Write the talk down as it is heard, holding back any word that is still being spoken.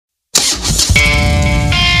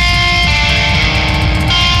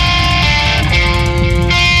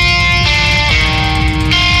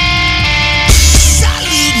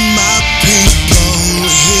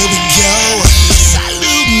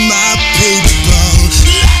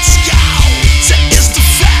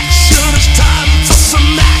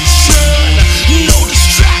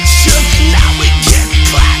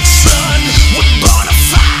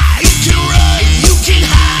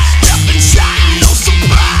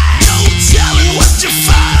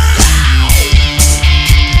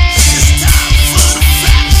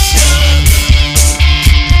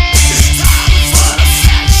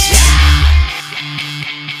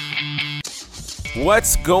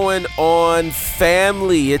What's going on,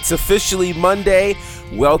 family? It's officially Monday.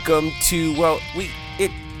 Welcome to,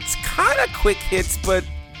 it's kind of quick hits, but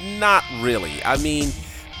not really. I mean,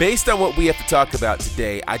 based on what we have to talk about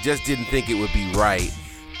today, I just didn't think it would be right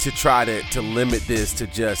to try to limit this to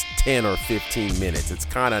just 10 or 15 minutes. It's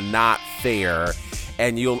kind of not fair,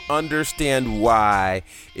 and you'll understand why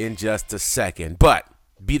in just a second. But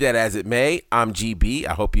be that as it may, I'm GB.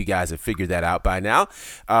 I hope you guys have figured that out by now.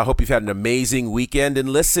 I hope you've had an amazing weekend. And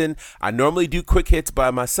listen, I normally do quick hits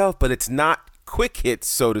by myself, but it's not quick hits,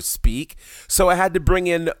 so to speak. So I had to bring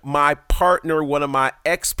in my partner, one of my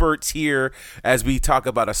experts here, as we talk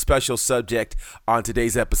about a special subject on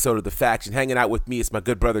today's episode of The Faction. Hanging out with me is my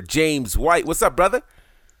good brother, James White. What's up, brother?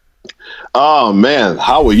 Oh, man.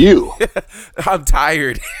 How are you? I'm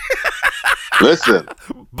tired. Listen.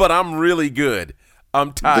 But I'm really good.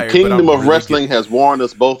 I'm tired. The kingdom of really wrestling has worn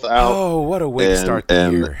us both out. Oh, what a way to start the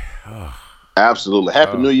year. Oh. Absolutely.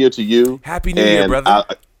 Happy New Year to you. Happy New Year, brother.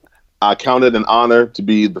 I count it an honor to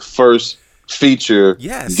be the first feature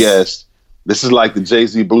guest. This is like the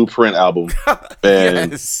Jay-Z Blueprint album.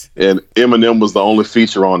 And and Eminem was the only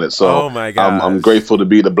feature on it. So I'm grateful to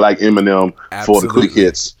be the black Eminem for the quick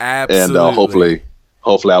hits. Absolutely. And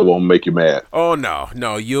hopefully I won't make you mad. Oh,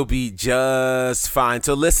 no, you'll be just fine.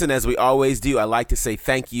 So listen, as we always do, I like to say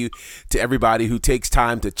thank you to everybody who takes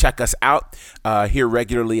time to check us out here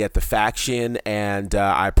regularly at The Faction. And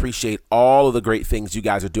I appreciate all of the great things you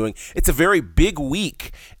guys are doing. It's a very big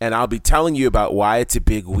week, and I'll be telling you about why it's a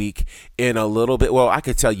big week in a little bit. Well, I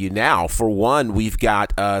could tell you now. For one, we've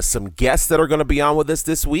got some guests that are going to be on with us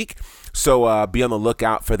this week. So be on the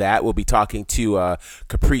lookout for that. We'll be talking to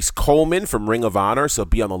Caprice Coleman from Ring of Honor. So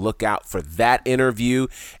be on the lookout for that interview.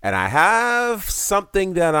 And I have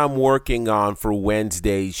something that I'm working on for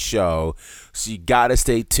Wednesday's show. So you got to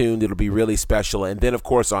stay tuned. It'll be really special. And then, of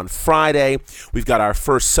course, on Friday, we've got our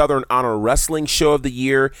first Southern Honor Wrestling show of the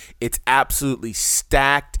year. It's absolutely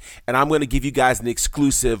stacked. And I'm going to give you guys an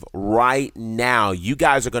exclusive right now. You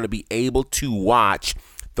guys are going to be able to watch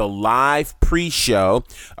the live pre-show,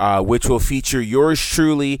 which will feature yours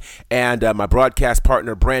truly and my broadcast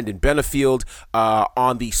partner, Brandon Benefield,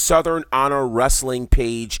 on the Southern Honor Wrestling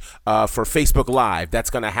page for Facebook Live. That's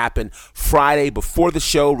going to happen Friday before the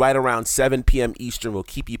show, right around 7 p.m. Eastern. We'll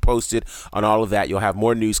keep you posted on all of that. You'll have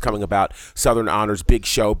more news coming about Southern Honor's big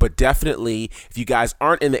show. But definitely, if you guys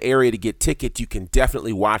aren't in the area to get tickets, you can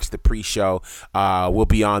definitely watch the pre-show. We'll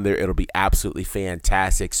be on there. It'll be absolutely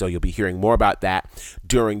fantastic. So you'll be hearing more about that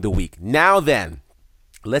during the week. Now then,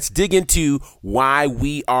 let's dig into why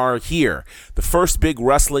we are here. The first big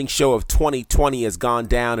wrestling show of 2020 has gone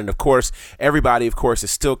down, and of course, everybody,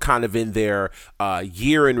 is still kind of in their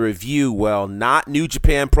year in review. Well, not New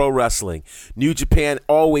Japan Pro Wrestling. New Japan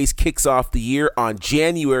always kicks off the year on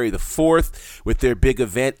January the 4th with their big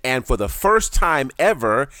event, and for the first time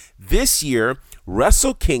ever this year,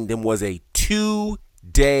 Wrestle Kingdom was a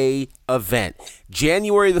two-day event.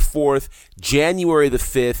 January the 4th, January the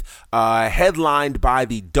 5th, headlined by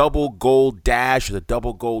the Double Gold Dash, or the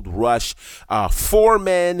Double Gold Rush. 4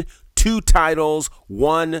 men, 2 titles,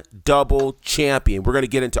 1 double champion. We're going to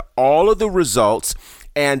get into all of the results.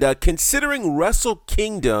 And considering Wrestle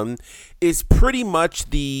Kingdom is pretty much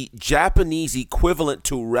the Japanese equivalent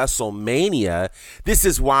to WrestleMania, this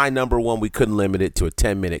is why, number one, we couldn't limit it to a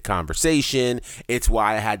 10-minute conversation. It's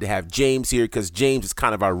why I had to have James here, because James is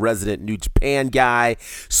kind of our resident New Japan guy.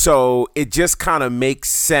 So it just kind of makes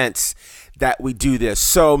sense that we do this.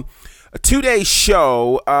 So a 2-day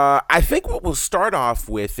show, I think what we'll start off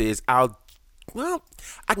with is I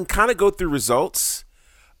can kind of go through results.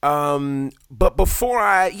 But before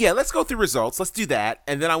let's go through results. Let's do that.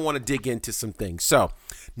 And then I want to dig into some things. So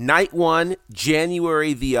night 1,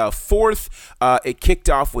 January the 4th, it kicked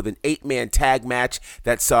off with an 8-man tag match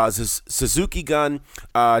that saw Suzuki Gun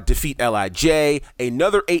defeat LIJ.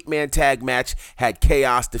 Another 8-man tag match had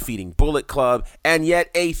Chaos defeating Bullet Club. And yet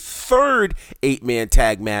a third 8-man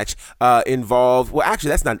tag match involved, well, actually,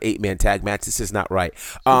 that's not an 8-man tag match. This is not right.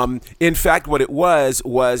 In fact, what it was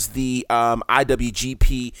the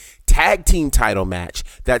IWGP tag team title match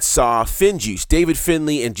that saw Finjuice, David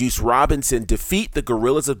Finlay, and Juice Robinson defeat the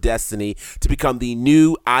Gorillas of Destiny to become the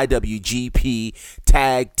new IWGP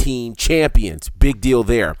tag team champions. Big deal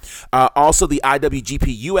there. Also, the IWGP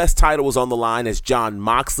US title was on the line as Jon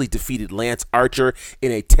Moxley defeated Lance Archer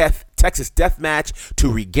in a Texas death match to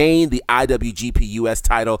regain the IWGP US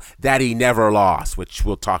title that he never lost, which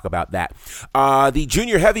we'll talk about that. The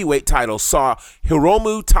junior heavyweight title saw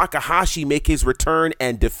Hiromu Takahashi make his return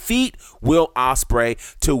and defeat Will Ospreay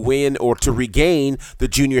to win or to regain the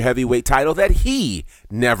junior heavyweight title that he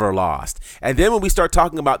never lost. And then when we start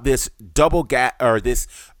talking about this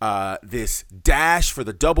this dash for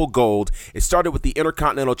the double gold, it started with the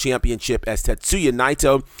Intercontinental Championship as Tetsuya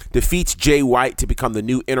Naito defeats Jay White to become the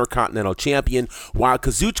new Intercontinental Champion, while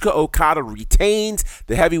Kazuchika Okada retains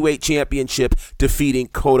the Heavyweight Championship, defeating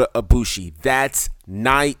Kota Ibushi. That's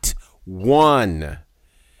night one.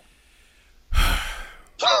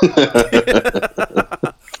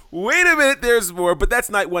 Wait a minute, there's more, but that's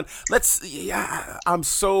night one. There's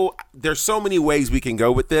so many ways we can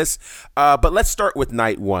go with this, but let's start with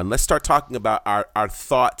night one. Let's start talking about our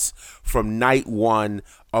thoughts from night one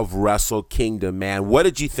of Wrestle Kingdom, man. What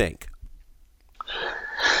did you think?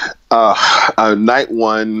 Night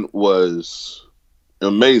one was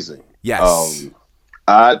amazing. Yes.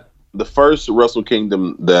 The first Wrestle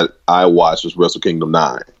Kingdom that I watched was Wrestle Kingdom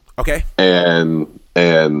 9. Okay. And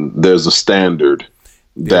there's a standard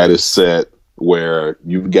that is set where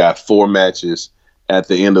you've got 4 matches at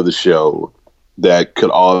the end of the show that could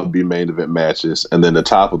all be main event matches, and then the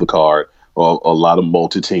top of the card are a lot of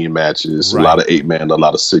multi-team matches, right. A lot of 8-man, a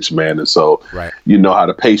lot of 6-man, and so right. You know how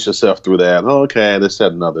to pace yourself through that. Okay, let's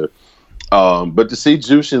set another. But to see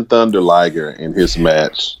Jushin Thunder Liger in his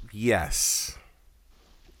match, yes.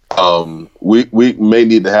 We may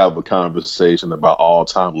need to have a conversation about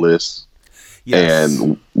all-time lists. Yes.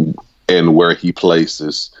 And where he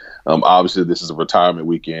places. Obviously, this is a retirement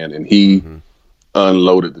weekend, and he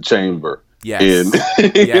unloaded the chamber. Yes. And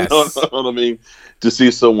you know what I mean? To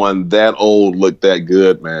see someone that old look that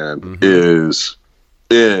good, man, is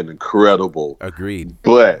incredible. Agreed.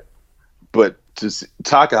 But to see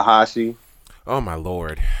Takahashi. Oh my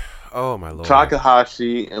lord.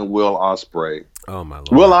 Takahashi and Will Ospreay. Oh my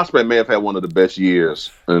lord. Will Ospreay may have had one of the best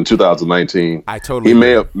years in 2019. I totally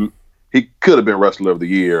agree. He could have been Wrestler of the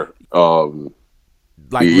Year.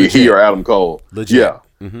 Like he or Adam Cole. Legit. Yeah.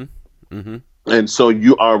 Mm-hmm. And so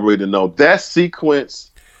you already know that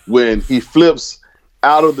sequence when he flips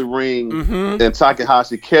out of the ring and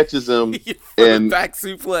Takahashi catches him and back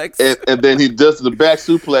suplex. And then he does the back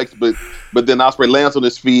suplex, but then Ospreay lands on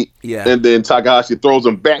his feet. Yeah. And then Takahashi throws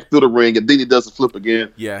him back through the ring, and then he does the flip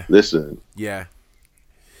again. Yeah. Listen. Yeah.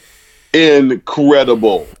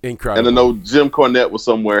 Incredible. And I know Jim Cornette was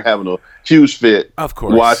somewhere having a huge fit. Of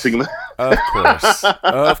course. Watching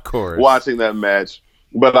Of course. Watching that match.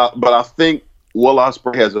 But I think Will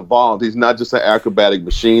Ospreay has evolved. He's not just an acrobatic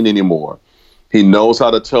machine anymore. He knows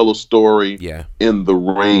how to tell a story in the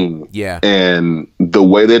ring. Yeah. And the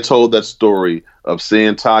way they told that story of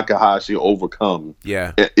seeing Takahashi overcome.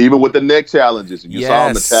 Yeah. Even with the neck challenges. You saw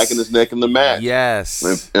him attacking his neck in the match.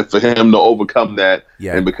 Yes. And for him to overcome that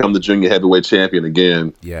and become the junior heavyweight champion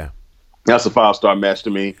again. Yeah. That's a 5-star match to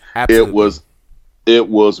me. Absolutely. It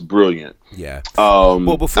was brilliant. Yeah.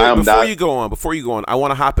 Well, before you go on, I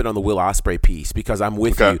want to hop in on the Will Ospreay piece because I'm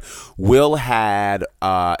with you. Will had,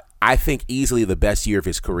 I think, easily the best year of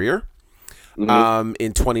his career in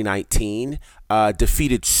 2019.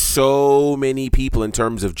 Defeated so many people in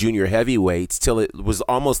terms of junior heavyweights till it was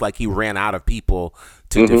almost like he ran out of people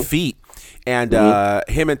to defeat. And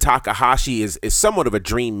him and Takahashi is somewhat of a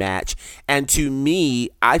dream match. And to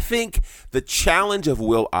me, I think the challenge of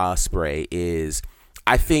Will Ospreay is,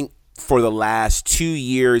 I think for the last 2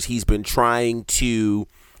 years, he's been trying to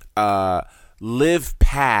live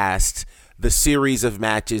past the series of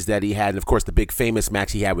matches that he had, and of course the big famous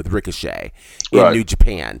match he had with Ricochet in New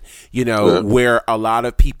Japan, where a lot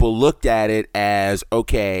of people looked at it as,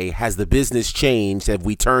 okay, has the business changed? Have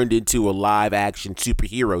we turned into a live action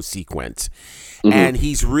superhero sequence? And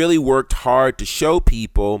he's really worked hard to show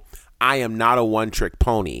people, I am not a one-trick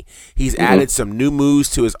pony. He's added some new moves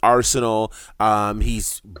to his arsenal.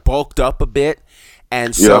 He's bulked up a bit.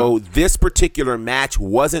 And so this particular match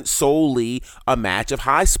wasn't solely a match of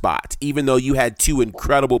high spots, even though you had 2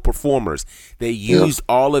 incredible performers. They used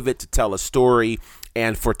all of it to tell a story.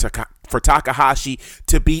 And for Takahashi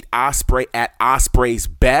to beat Ospreay at Ospreay's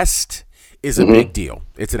best is a big deal.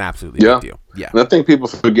 It's an absolutely big deal. Yeah. And I think people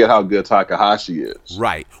forget how good Takahashi is.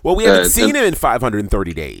 Right. Well, we haven't seen him in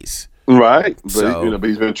 530 days. Right, but but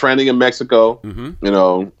he's been training in Mexico, with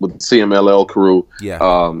the CMLL crew.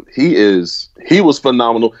 Yeah, he was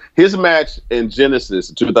phenomenal. His match in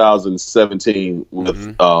Genesis 2017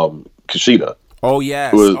 with Kushida. Oh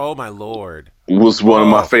yes, oh my lord, was one of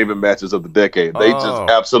my favorite matches of the decade. They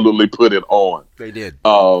just absolutely put it on. They did.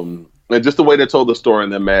 And just the way they told the story in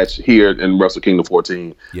that match here in Wrestle Kingdom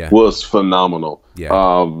 14 was phenomenal. Yeah.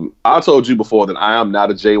 I told you before that I am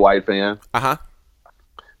not a Jay White fan.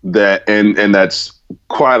 That and that's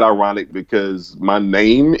quite ironic because my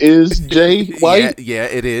name is Jay White. Yeah,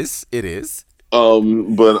 it is. It is.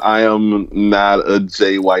 but I am not a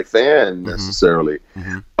Jay White fan necessarily.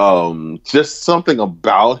 Just something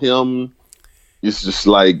about him is just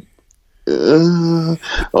like,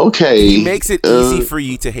 okay. He makes it easy for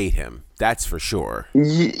you to hate him. That's for sure.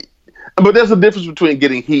 Yeah. But there's a difference between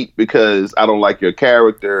getting heat because I don't like your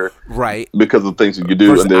character, right? Because of things that you do,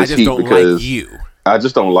 versus and there's heat because like you. I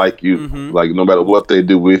just don't like you. Like, no matter what they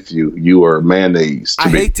do with you, you are mayonnaise to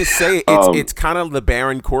me. I hate to say it, it's kind of the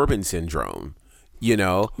Baron Corbin syndrome, you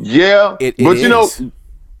know? Yeah, but you know,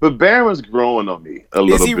 but Baron's growing on me a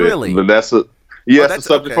little bit. Is he really? But that's a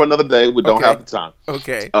subject for another day. We don't have the time.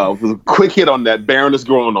 Okay. Quick hit on that. Baron is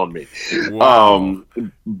growing on me. Wow.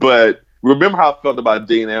 But remember how I felt about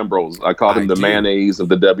Dean Ambrose? I called him the mayonnaise of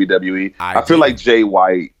the WWE. I feel like Jay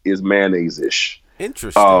White is mayonnaise-ish.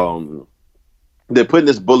 Interesting. They're putting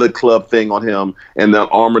this Bullet Club thing on him, and the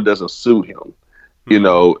armor doesn't suit him, you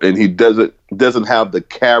know, and he doesn't have the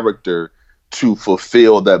character to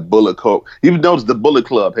fulfill that Bullet Club. You've noticed the Bullet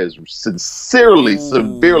Club has severely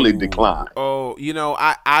declined. Oh, you know,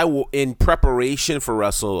 I in preparation for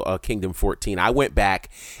Wrestle Kingdom 14, I went back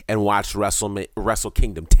and watched Wrestle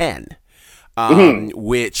Kingdom 10.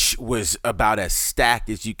 Which was about as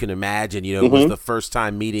stacked as you can imagine. You know, it was the first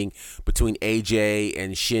time meeting between AJ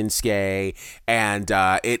and Shinsuke, and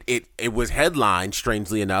it was headlined,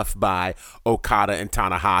 strangely enough, by Okada and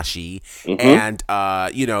Tanahashi, and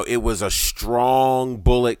you know, it was a strong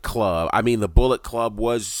Bullet Club. I mean, the Bullet Club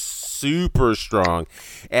was super strong,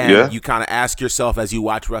 and you kind of ask yourself as you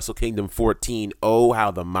watch Wrestle Kingdom 14, oh,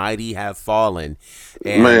 how the mighty have fallen,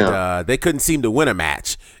 and they couldn't seem to win a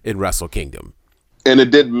match in Wrestle Kingdom. And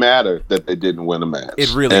it didn't matter that they didn't win a match.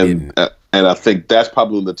 It really didn't. And I think that's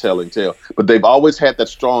probably the telling tale. But they've always had that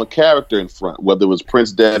strong character in front, whether it was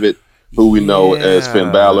Prince Devitt, who we know as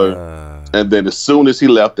Finn Balor. And then as soon as he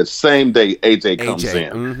left, the same day, AJ comes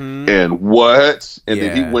in. And what? And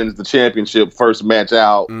then he wins the championship, first match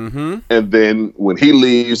out. And then when he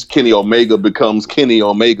leaves, Kenny Omega becomes Kenny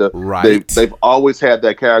Omega. Right. They've always had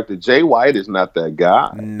that character. Jay White is not that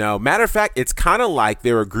guy. No. Matter of fact, it's kind of like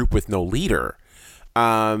they're a group with no leader.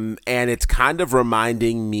 And it's kind of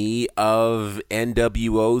reminding me of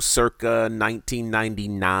NWO circa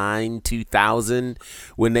 1999, 2000,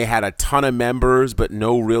 when they had a ton of members but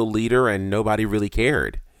no real leader and nobody really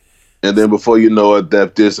cared. And then before you know it,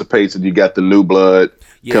 that dissipates and you got the new blood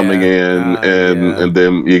coming in, and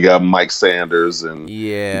then you got Mike Sanders and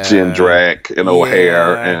Jindrak and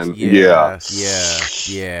O'Hare and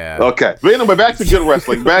Okay, but anyway, back to good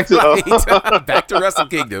wrestling. Back to back to Wrestle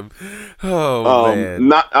Kingdom. Oh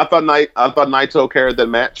man, I thought Naito carried that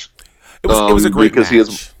match. It was a great match.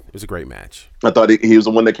 It was a great match. I thought he was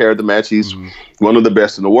the one that carried the match. He's one of the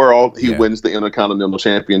best in the world. He wins the Intercontinental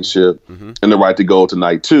Championship and the right to go to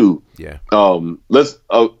night 2. Yeah. Let's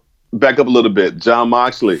back up a little bit. Jon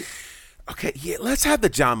Moxley. Okay, let's have the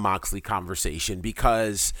Jon Moxley conversation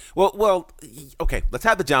because, okay, let's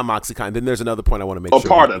have the Jon Moxley then there's another point I want to make sure.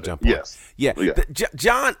 Part of it, yes. Yeah.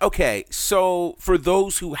 John, okay, so for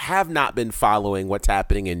those who have not been following what's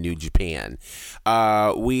happening in New Japan,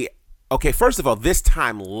 first of all, this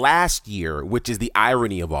time last year, which is the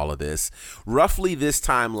irony of all of this, roughly this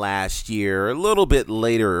time last year, a little bit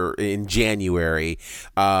later in January,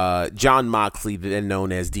 Jon Moxley, then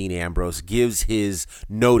known as Dean Ambrose, gives his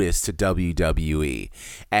notice to WWE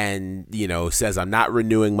and, you know, says, I'm not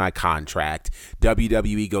renewing my contract.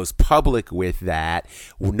 WWE goes public with that.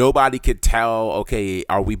 Nobody could tell, okay,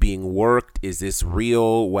 are we being worked? Is this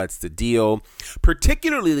real? What's the deal?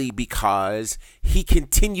 Particularly because he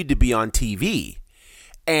continued to be on TV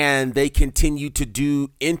and they continued to do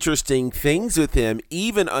interesting things with him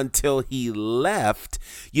even until he left,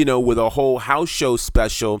 you know, with a whole house show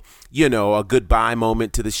special, you know, a goodbye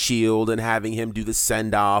moment to the Shield and having him do the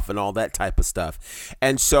send off and all that type of stuff.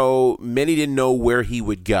 And so many didn't know where he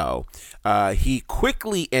would go. He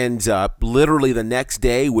quickly ends up literally the next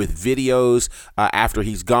day with videos after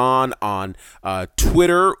he's gone on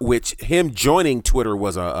Twitter, which him joining Twitter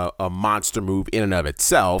was a monster move in and of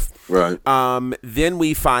itself. Right. Then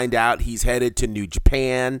we find out he's headed to New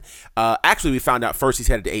Japan. Actually, we found out first he's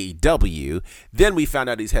headed to AEW. Then we found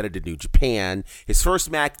out he's headed to New Japan. His first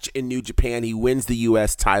match in New Japan, he wins the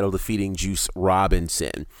U.S. title, defeating Juice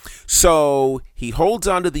Robinson. So he holds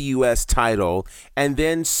on to the U.S. title, and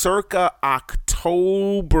then circa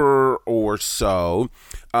October or so,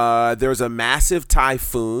 There's a massive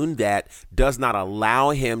typhoon that does not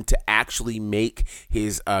allow him to actually make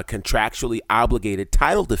his contractually obligated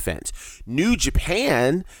title defense. New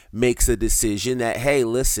Japan makes a decision that, hey,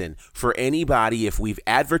 listen, for anybody, if we've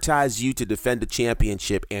advertised you to defend a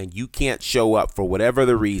championship and you can't show up for whatever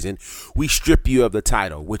the reason, we strip you of the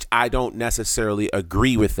title, which I don't necessarily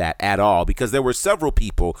agree with that at all, because there were several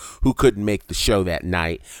people who couldn't make the show that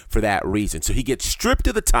night for that reason. So he gets stripped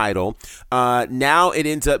of the title. Now it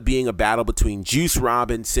ends up being a battle between Juice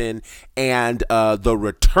Robinson and the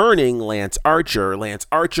returning Lance Archer. Lance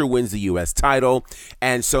Archer wins the U.S. title,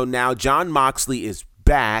 and so now Jon Moxley is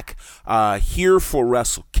back here for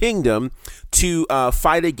Wrestle Kingdom to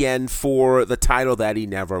fight again for the title that he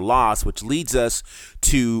never lost, which leads us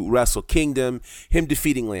to Wrestle Kingdom, him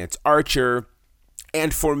defeating Lance Archer.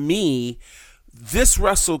 And for me, this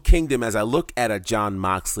Wrestle Kingdom, as I look at a Jon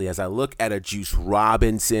Moxley, as I look at a Juice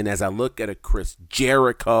Robinson, as I look at a Chris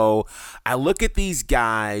Jericho, I look at these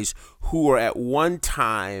guys who are at one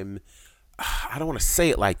time, I don't want to say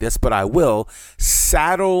it like this, but I will,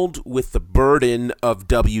 saddled with the burden of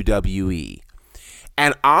WWE.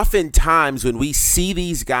 And oftentimes when we see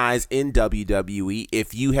these guys in WWE,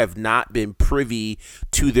 if you have not been privy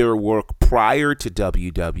to their work prior to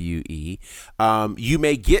WWE, you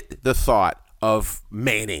may get the thought of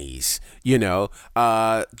mayonnaise.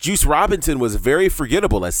 Juice Robinson was very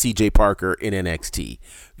forgettable as CJ Parker in NXT.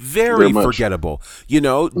 Very forgettable.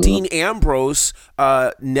 Dean Ambrose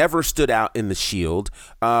never stood out in the Shield,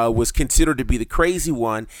 was considered to be the crazy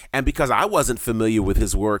one, and because I wasn't familiar with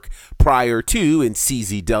his work prior to in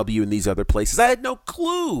CZW and these other places, I had no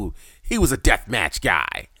clue he was a deathmatch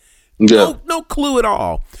guy. Yeah. No clue at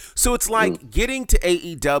all. So it's like getting to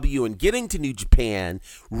AEW and getting to New Japan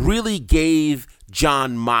really gave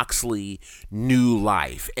Jon Moxley new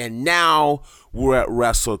life. And now we're at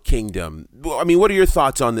Wrestle Kingdom. I mean, what are your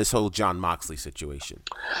thoughts on this whole Jon Moxley situation?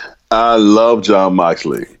 I love Jon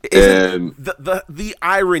Moxley. And the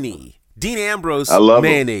irony. Dean Ambrose,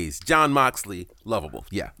 mayonnaise. Jon Moxley, lovable.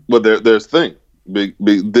 Yeah. But there's the thing.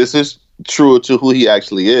 This is true to who he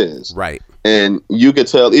actually is. Right. And you could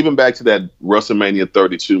tell, even back to that WrestleMania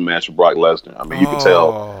 32 match with Brock Lesnar. I mean, you could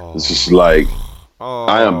tell it's just like,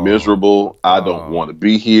 I am miserable. I don't want to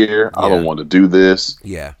be here. I don't want to do this.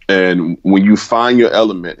 Yeah. And when you find your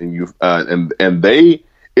element, and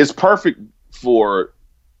it's perfect for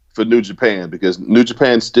New Japan, because New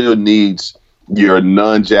Japan still needs your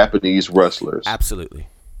non-Japanese wrestlers. Absolutely.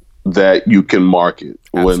 That you can market.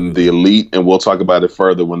 Absolutely. When the Elite, and we'll talk about it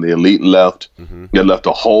further, when the Elite left, they left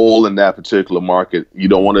a hole in that particular market. You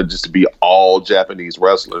don't want to just be all Japanese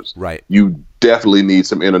wrestlers. Right. You definitely need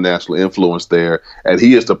some international influence there. And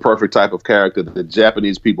he is the perfect type of character that the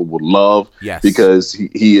Japanese people would love. Yes. Because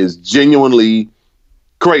he is genuinely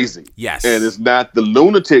crazy. Yes. And it's not the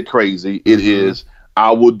lunatic crazy. It is,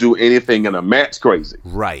 I will do anything in a match crazy.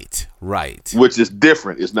 Right. Which is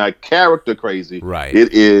different. It's not character crazy. Right.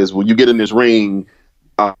 It is, when you get in this ring,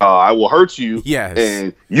 I will hurt you. Yes.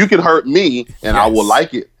 And you can hurt me, and I will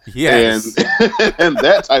like it. Yes. And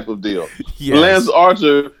that type of deal. Yes. Lance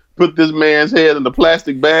Archer put this man's head in a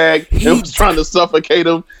plastic bag and was trying to suffocate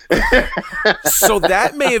him. So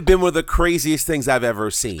that may have been one of the craziest things I've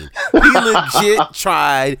ever seen. He legit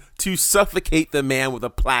tried to suffocate the man with a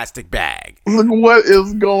plastic bag. Look what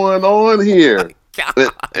is going on here.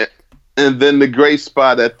 And then the great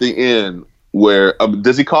spot at the end where,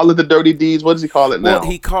 does he call it the Dirty Deeds? What does he call it now? Well,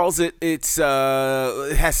 he calls it, it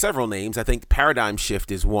has several names. I think Paradigm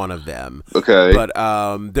Shift is one of them. Okay. But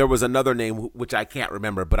there was another name which I can't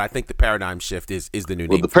remember, but I think the Paradigm Shift is the new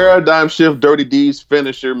name. The Paradigm Shift Dirty Deeds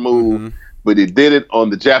finisher move, but he did it on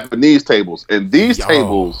the Japanese tables. And these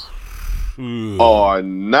tables are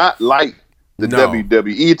not like the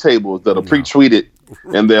WWE tables that are pre-treated,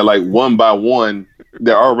 and they're like one by one.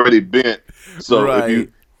 They're already bent. So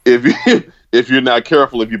if you're not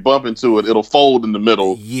careful, if you bump into it, it'll fold in the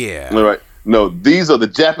middle. Yeah. All right. No, these are the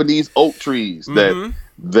Japanese oak trees that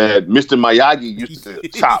Mr. Miyagi used to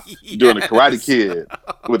chop during the Karate Kid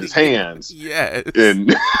with his hands. Yes.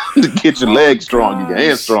 And to get your legs strong, your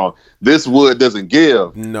hands strong. This wood doesn't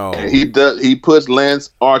give. No. And he puts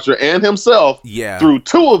Lance Archer and himself through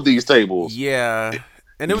two of these tables. Yeah.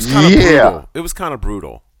 And it was kind of brutal. It was kind of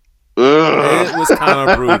brutal. It was kind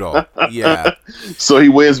of brutal. Yeah. So he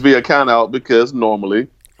wins via count out because normally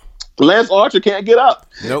Lance Archer can't get up.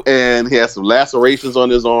 Nope. And he has some lacerations on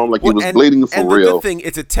his arm, like he was bleeding for real. And the good thing,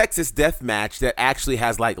 it's a Texas death match that actually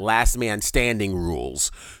has like last man standing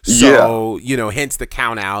rules. So, hence the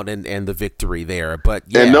count out and the victory there. But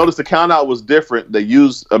and notice the count out was different. They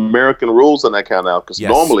used American rules on that count out because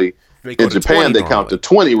normally In Japan, they count to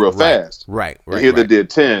 20 real fast. Right. And here they did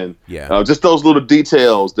 10. Yeah. Just those little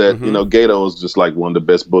details that, Gato is just like one of the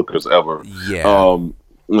best bookers ever. Yeah.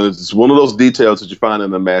 It's one of those details that you find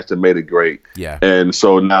in the match that made it great. Yeah. And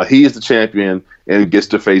so now he is the champion and gets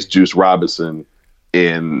to face Juice Robinson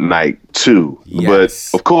in night 2.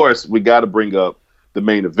 Yes. But, of course, we got to bring up the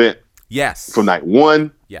main event. Yes. For night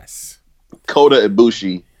 1. Yes. Kota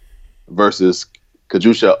Ibushi versus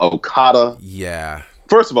Kazuchika Okada. Yeah.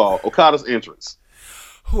 First of all, Okada's entrance.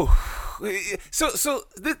 So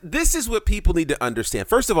this is what people need to understand.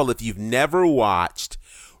 First of all, if you've never watched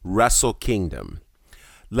Wrestle Kingdom,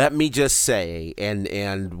 let me just say,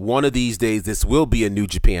 and one of these days this will be a New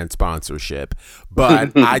Japan sponsorship,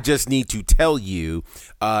 but I just need to tell you,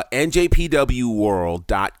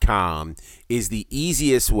 njpwworld.com is the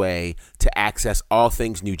easiest way to access all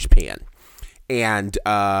things New Japan. And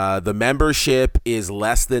the membership is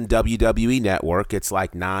less than WWE Network. It's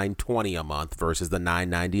like $9.20 a month versus the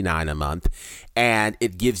 $9.99 a month. And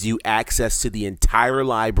it gives you access to the entire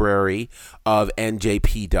library of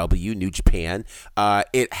NJPW, New Japan.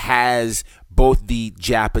 It has both the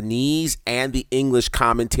Japanese and the English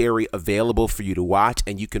commentary available for you to watch,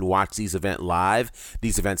 and you can watch these events live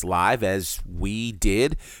as we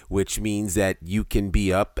did, which means that you can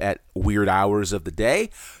be up at weird hours of the day.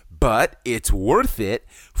 But it's worth it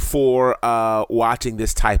for watching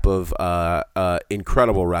this type of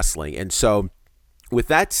incredible wrestling. And so with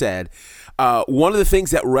that said, one of the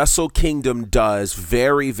things that Wrestle Kingdom does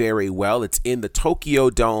very, very well, it's in the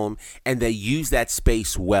Tokyo Dome, and they use that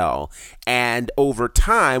space well. And over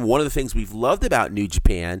time, one of the things we've loved about New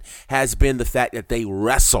Japan has been the fact that they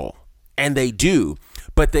wrestle, and they do,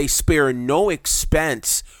 but they spare no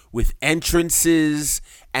expense with entrances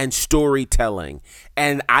and storytelling.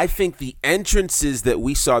 And I think the entrances that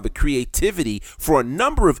we saw, the creativity for a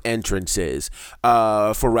number of entrances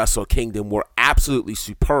for Wrestle Kingdom were absolutely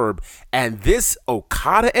superb. And this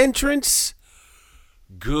Okada entrance,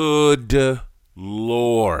 good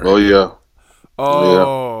Lord. Oh, yeah.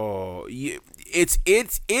 Oh, yeah.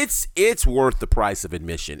 It's worth the price of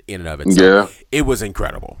admission in and of itself. Yeah. It was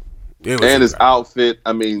incredible. His outfit,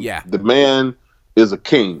 I mean, the man is a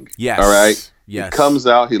king. Yes. All right? Yes. He comes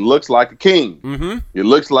out, he looks like a king. Mm-hmm. He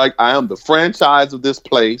looks like, I am the franchise of this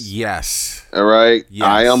place. Yes. All right? Yes.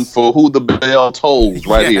 I am for who the bell tolls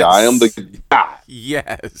right here. I am the guy.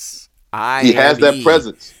 Yes. He has that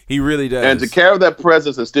presence. He really does. And to carry that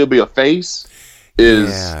presence and still be a face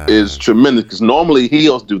is tremendous, because normally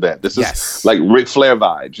heels do that. This is like Ric Flair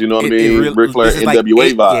vibes. You know what I mean? Ric Flair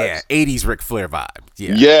NWA vibes. Yeah, 80s Ric Flair vibe.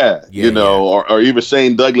 Yeah. You know, or even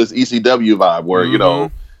Shane Douglas ECW vibe, where, you know,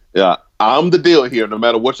 I'm the deal here. No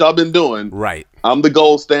matter what y'all been doing, right? I'm the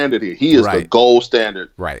gold standard here. He is the gold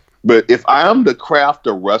standard, right? But if I am to craft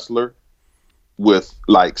a wrestler with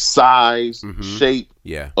like size, shape,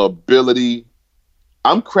 ability,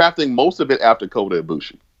 I'm crafting most of it after Kota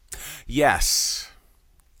Ibushi. Yes.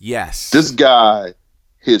 This guy,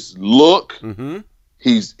 his look,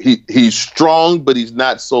 he's strong, but he's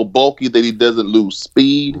not so bulky that he doesn't lose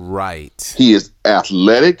speed. Right. He is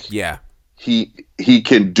athletic. Yeah. He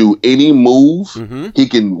can do any move. He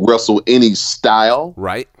can wrestle any style.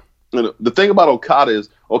 Right. And the thing about Okada is,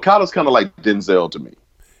 Okada's kind of like Denzel to me.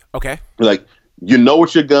 Okay. Like, you know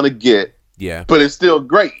what you're gonna get. Yeah. But it's still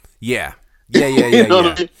great. Yeah. You know what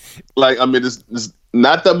I mean? Like, I mean, it's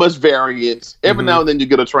not that much variance. Every now and then you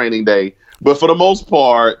get a training day, but for the most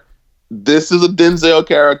part, this is a Denzel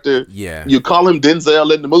character. Yeah. You call him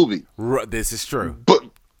Denzel in the movie. This is true.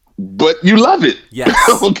 But you love it.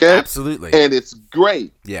 Yes. Okay. Absolutely. And it's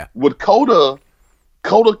great. Yeah. With Kota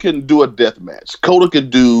can do a death match. Kota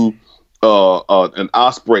can do an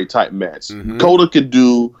Osprey type match. Kota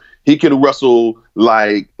he can wrestle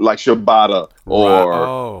like Shibata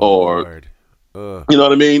or you know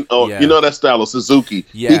what I mean? Or you know that style of Suzuki.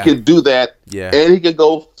 Yeah. He can do that. Yeah. And he can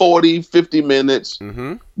go 40, 50 minutes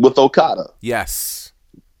with Okada. Yes.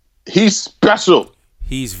 He's special.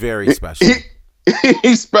 He's very special.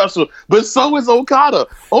 He's special, but so is Okada.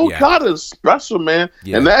 Okada is special, man.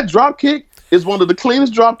 Yeah. And that drop kick is one of the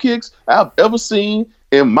cleanest drop kicks I've ever seen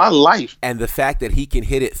in my life. And the fact that he can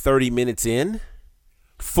hit it 30 minutes in,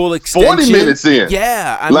 full extension. 40 minutes in.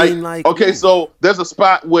 Yeah. I mean, okay, so there's a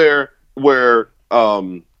spot where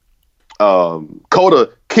Kota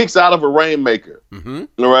kicks out of a Rainmaker. All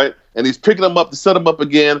right? And he's picking him up to set him up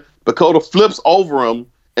again, but Kota flips over him.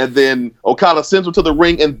 And then Okada sends him to the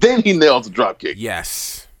ring, and then he nails the dropkick.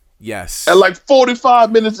 Yes. At like 45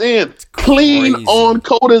 minutes in, clean on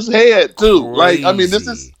Kota's head too. Crazy. Like, I mean, this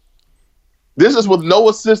is with no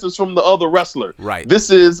assistance from the other wrestler. Right. This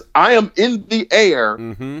is, I am in the air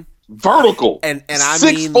vertical. And I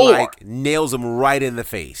mean, like, nails him right in the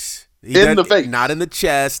face. The face. Not in the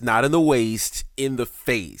chest, not in the waist, in the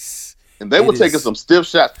face. And they were taking some stiff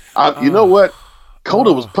shots. You know what?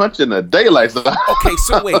 Kota was punching the daylight. Okay,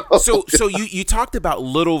 so wait. So you talked about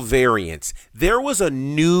little variants. There was a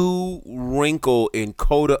new wrinkle in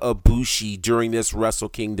Kota Ibushi during this Wrestle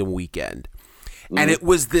Kingdom weekend. And it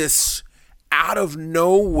was this out of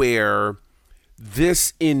nowhere,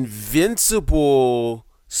 this invincible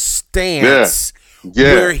stance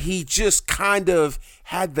where he just kind of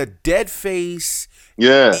had the dead face.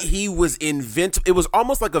 Yeah. He was invincible. It was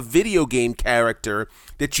almost like a video game character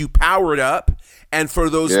that you powered up, and for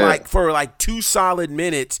those for 2 solid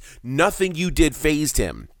minutes, nothing you did fazed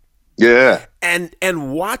him. Yeah. And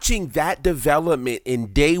watching that development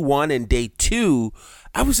in day 1 and day 2,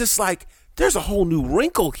 I was just like, there's a whole new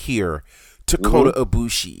wrinkle here to Kota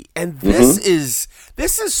Ibushi. And this is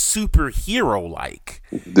superhero like.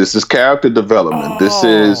 This is character development.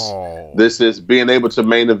 This is being able to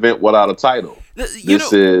main event without a title. And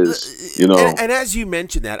as you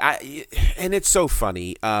mentioned that, and it's so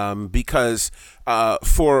funny because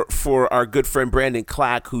for our good friend Brandon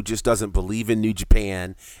Clack, who just doesn't believe in New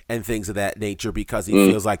Japan and things of that nature because he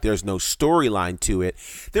feels like there's no storyline to it,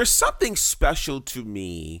 there's something special to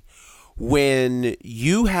me when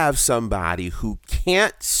you have somebody who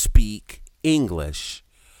can't speak English,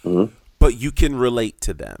 but you can relate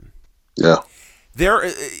to them. Yeah.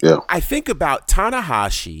 I think about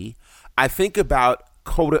Tanahashi. I think about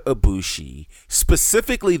Kota Ibushi,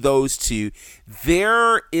 specifically those two.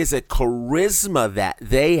 There is a charisma that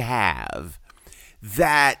they have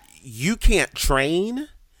that you can't train,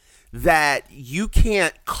 that you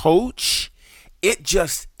can't coach. It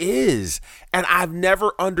just is. And I've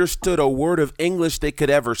never understood a word of English they could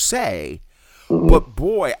ever say. But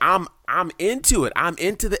boy, I'm into it. I'm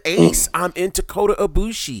into the ace. I'm into Kota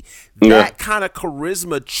Ibushi. That kind of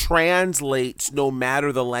charisma translates no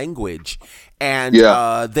matter the language. And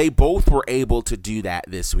they both were able to do that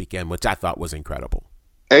this weekend, which I thought was incredible.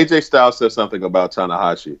 AJ Styles said something about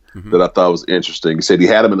Tanahashi that I thought was interesting. He said he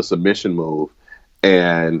had him in a submission move,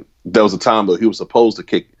 and there was a time that he was supposed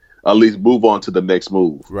to at least move on to the next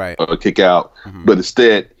move, right, or kick out. But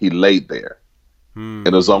instead, he laid there. And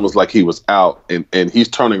it was almost like he was out, and he's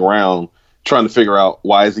turning around trying to figure out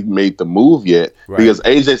why has he made the move yet, because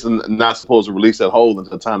AJ's not supposed to release that hold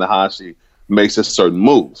until Tanahashi makes a certain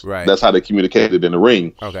move. Right. That's how they communicated in the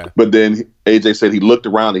ring. Okay. But then AJ said he looked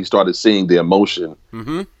around and he started seeing the emotion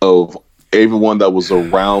of everyone that was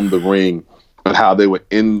around the ring and how they were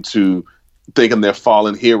into thinking their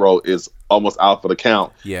fallen hero is almost out for the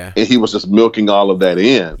count. Yeah. And he was just milking all of that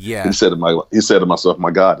in. Yeah. He said to myself,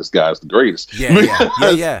 my God, this guy is the greatest. Yeah.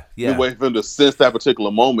 We wait for him to sense that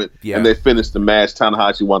particular moment, Yeah. and they finished the match.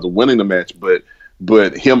 Tanahashi winds up winning the match,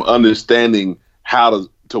 but him understanding how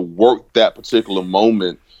to work that particular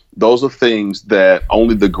moment, those are things that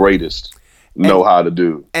only the greatest know how to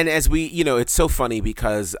do. And as we, it's so funny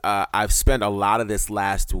because I've spent a lot of this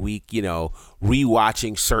last week,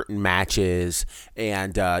 rewatching certain matches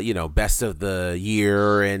and, best of the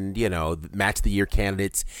year and, match of the year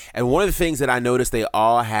candidates. And one of the things that I noticed they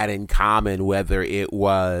all had in common, whether it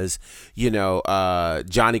was,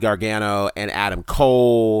 Johnny Gargano and Adam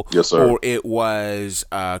Cole, yes, sir, or it was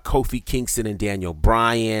Kofi Kingston and Daniel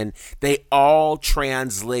Bryan, they all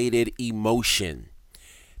translated emotion.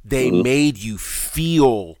 They made you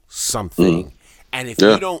feel something. And if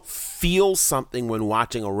you don't feel something when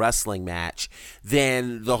watching a wrestling match,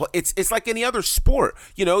 then it's like any other sport.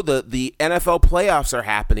 The NFL playoffs are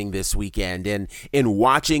happening this weekend, and in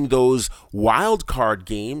watching those wild card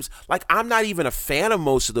games, like, I'm not even a fan of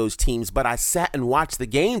most of those teams, but I sat and watched the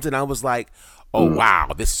games and I was like, oh, wow,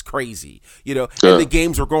 this is crazy. And the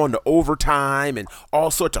games were going to overtime and all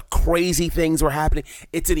sorts of crazy things were happening.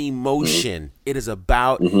 It's an emotion. It is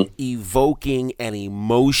about evoking an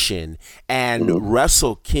emotion. And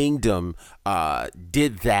Wrestle Kingdom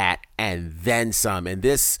did that and then some. And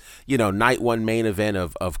this, night one main event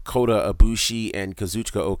of Kota Ibushi and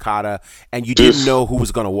Kazuchika Okada, and you didn't know who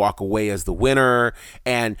was going to walk away as the winner.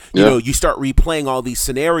 And, you start replaying all these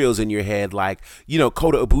scenarios in your head, like,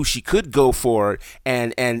 Kota Ibushi could go for it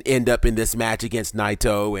and end up in this match against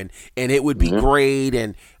Naito, and it would be great.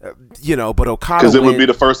 And, but Okada, because it would be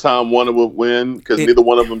the first time one would win, because neither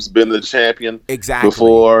one of them's been the champion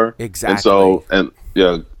before. Exactly.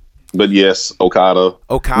 But yes, Okada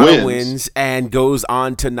wins and goes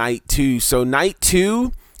on to night 2. So night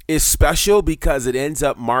 2 is special because it ends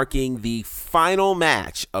up marking the final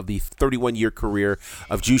match of the 31-year career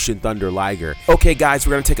of Jushin Thunder Liger. Okay, guys,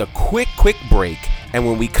 we're going to take a quick break. And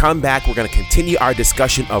when we come back, we're going to continue our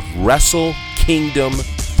discussion of Wrestle Kingdom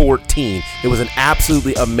 4. 14. It was an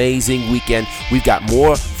absolutely amazing weekend. We've got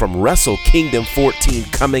more from Wrestle Kingdom 14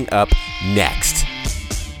 coming up next.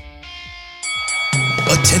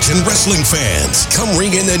 Attention wrestling fans, come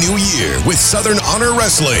ring in the new year with Southern Honor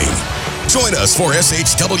Wrestling. Join us for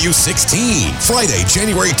SHW 16, Friday,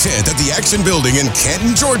 January 10th at the Action Building in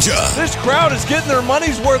Canton, Georgia. This crowd is getting their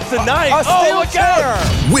money's worth tonight. Look out!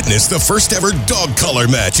 Witness the first ever dog collar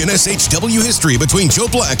match in SHW history between Joe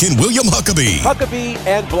Black and William Huckabee. Huckabee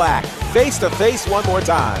and Black, face to face one more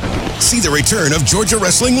time. See the return of Georgia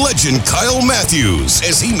wrestling legend Kyle Matthews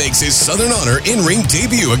as he makes his Southern Honor in-ring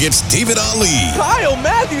debut against David Ali. Kyle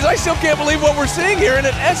Matthews, I still can't believe what we're seeing here in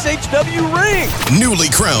an SHW ring. Newly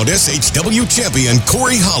crowned SHW champion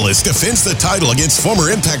Corey Hollis defends the title against former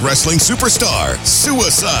Impact Wrestling superstar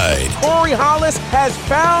Suicide. Corey Hollis has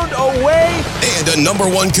found a way. And a number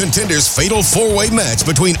one contenders fatal four-way match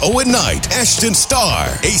between Owen Knight, Ashton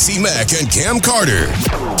Starr, AC Mack, and Cam Carter.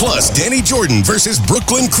 Plus Danny Jordan versus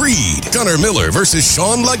Brooklyn Creed, Gunnar Miller versus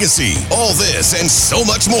Sean Legacy. All this and so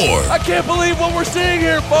much more. I can't believe what we're seeing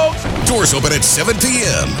here, folks. Doors open at 7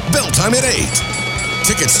 p.m. Bell time at 8.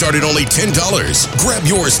 Tickets start at only $10. Grab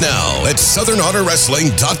yours now at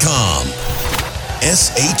SouthernHonorWrestling.com.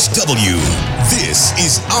 SHW. This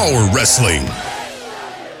is our wrestling.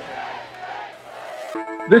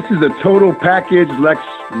 This is a total package, Lex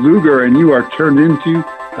Luger, and you are turned into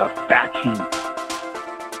the Faction.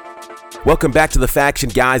 Welcome back to The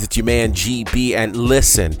Faction, guys. It's your man GB, and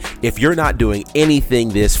listen, if you're not doing anything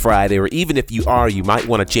this Friday, or even if you are, you might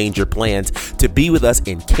want to change your plans to be with us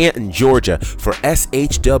in Canton, Georgia for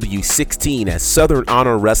SHW 16 as Southern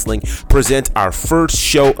Honor Wrestling presents our first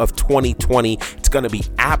show of 2020. It's going to be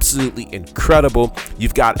absolutely incredible.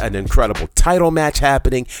 You've got an incredible title match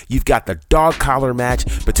happening. You've got the dog collar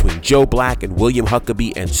match between Joe Black and William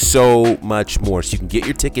Huckabee, and so much more. So you can get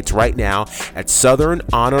your tickets right now at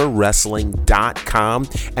SouthernHonorWrestling.com,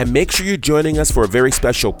 and make sure you're joining us for a very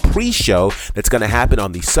special pre-show that's going to happen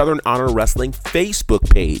on the Southern Honor Wrestling Facebook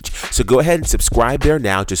page. So go ahead and subscribe there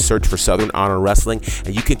now. Just search for Southern Honor Wrestling,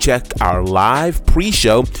 and you can check our live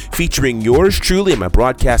pre-show featuring yours truly and my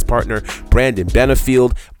broadcast partner Brandon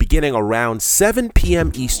Benefield, beginning around 7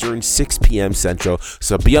 p.m. Eastern, 6 p.m. Central.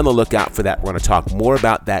 So be on the lookout for that. We're going to talk more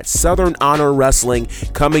about that. Southern Honor Wrestling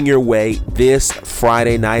coming your way this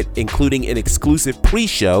Friday night, including an exclusive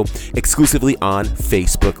pre-show exclusively on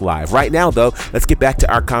Facebook Live. Right now, though, let's get back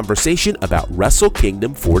to our conversation about Wrestle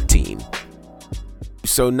Kingdom 14.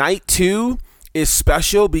 So night 2 is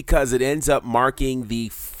special because it ends up marking the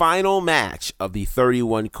final match of the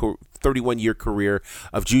 31-year career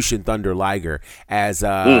of Jushin Thunder Liger, as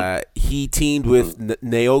he teamed with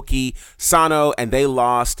Naoki Sano, and they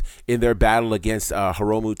lost in their battle against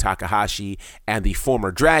Hiromu Takahashi and the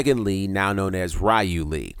former Dragon Lee, now known as Ryu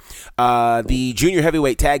Lee. The junior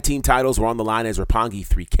heavyweight tag team titles were on the line as Roppongi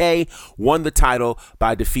 3K won the title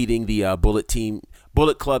by defeating the Bullet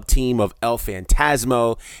Club team of El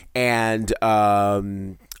Phantasmo and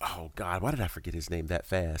oh God, why did I forget his name that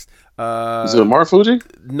fast? Is it Marufuji?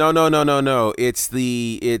 No.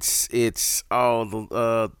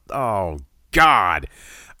 Oh God.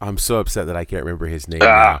 I'm so upset that I can't remember his name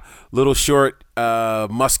now. Little short,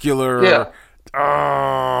 muscular. Yeah.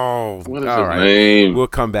 Oh, what is his name? We'll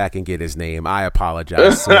come back and get his name. I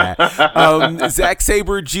apologize for that. Zack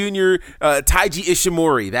Sabre Jr., Taiji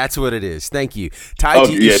Ishimori. That's what it is. Thank you.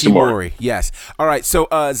 Taiji Ishimori. Yes. All right. So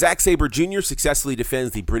Zack Sabre Jr. successfully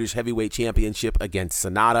defends the British Heavyweight Championship against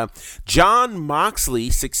Sonata. John Moxley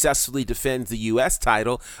successfully defends the U.S.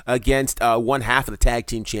 title against one half of the tag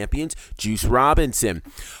team champions, Juice Robinson.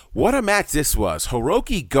 What a match this was.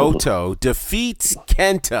 Hiroki Goto defeats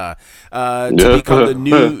Kenta to become the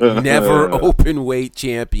new never open weight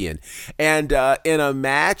champion. And in a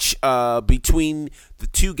match between the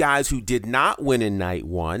two guys who did not win in night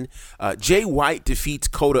 1, Jay White defeats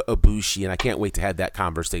Kota Ibushi, and I can't wait to have that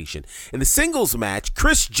conversation. In the singles match,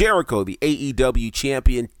 Chris Jericho, the AEW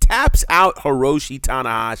champion, taps out Hiroshi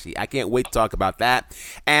Tanahashi. I can't wait to talk about that.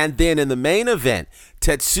 And then in the main event,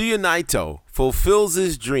 Tetsuya Naito fulfills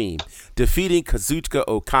his dream, defeating Kazuchika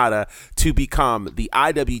Okada to become the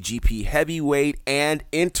IWGP Heavyweight and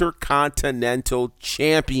Intercontinental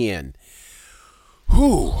Champion.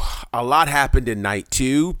 Whew, a lot happened in night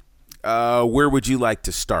 2. Where would you like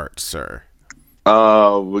to start, sir? We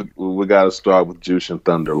got to start with Jushin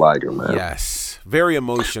Thunder Liger, man. Yes, very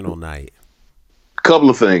emotional night.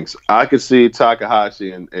 Couple of things. I could see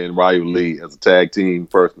Takahashi and Ryu Lee as a tag team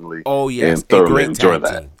personally. Oh, yes. And thoroughly enjoy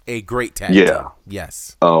that. A great tag team.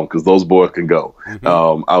 Yes. Because those boys can go.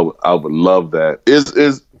 Mm-hmm. I would love that.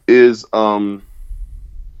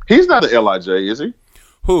 He's not an LIJ, is he?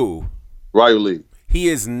 Who? Ryu Lee. He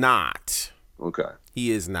is not. Okay.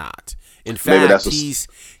 He is not. In fact, he's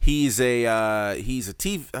the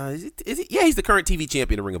current TV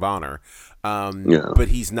champion of Ring of Honor. But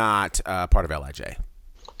he's not part of LIJ.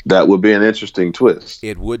 That would be an interesting twist.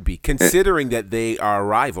 It would be, considering that they are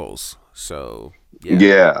rivals. So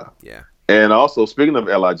yeah. And also, speaking of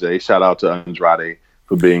LIJ, shout out to Andrade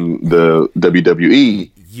for being the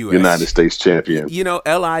WWE United States champion. You know,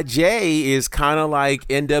 LIJ is kind of like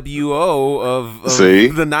NWO of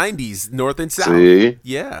the 90s, North and South.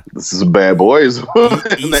 Yeah. This is bad boys.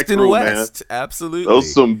 East and West. Man. Absolutely. Those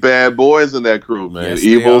are some bad boys in that crew, man. Yes,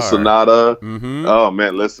 Evil, Sonata. Oh,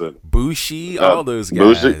 man, listen. Bushi, all those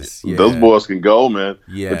guys. Bushi, those boys can go, man.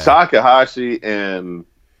 Yeah. But Takahashi and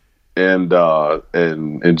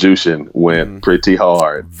Jushin went pretty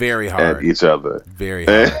hard, very hard at each other, very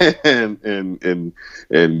hard, and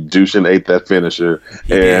Jushin ate that finisher,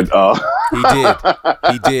 he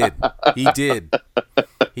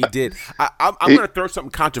did. I'm going to throw something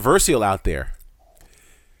controversial out there.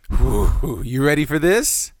 You ready for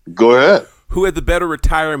this? Go ahead. Who had the better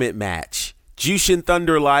retirement match, Jushin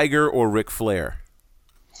Thunder Liger or Ric Flair?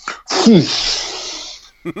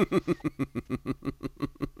 I'm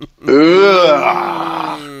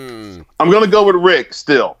gonna go with Rick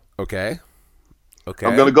still. Okay.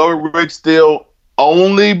 I'm gonna go with Rick still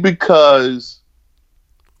only because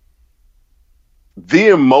the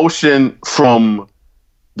emotion from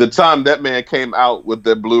the time that man came out with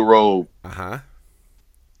that blue robe.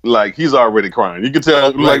 Like, he's already crying. You can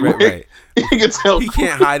tell. Right. You can tell. He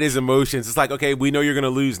can't hide his emotions. It's like, okay, we know you're going to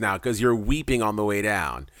lose now because you're weeping on the way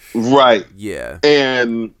down. Right. Yeah.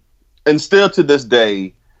 And still to this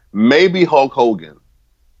day, maybe Hulk Hogan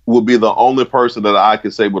will be the only person that I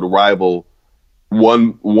could say would rival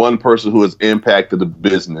one person who has impacted the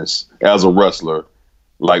business as a wrestler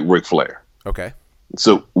like Ric Flair. Okay.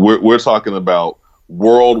 So we're talking about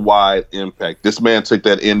worldwide impact. This man took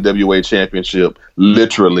that NWA championship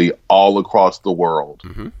literally all across the world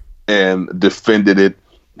and defended it.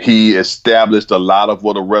 He established a lot of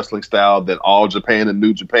what a wrestling style that All Japan and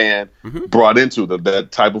New Japan brought into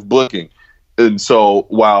that type of booking. And so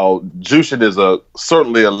while Jushin is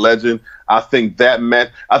certainly a legend, I think that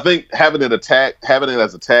match, having it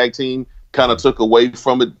as a tag team kind of took away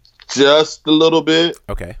from it just a little bit.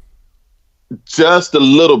 Okay. Just a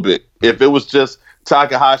little bit. If it was just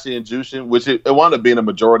Takahashi and Jushin, which it wound up being a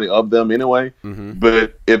majority of them anyway.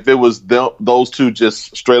 But if it was those two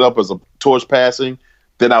just straight up as a torch passing,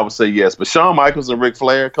 then I would say yes. But Shawn Michaels and Ric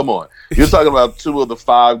Flair, come on. You're talking about two of the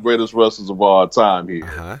 5 greatest wrestlers of all time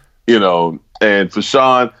here. You know, and for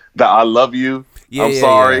Shawn, I love you. I'm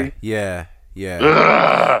sorry. Yeah.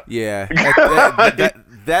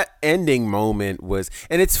 That ending moment was,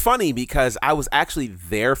 and it's funny because I was actually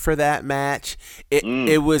there for that match.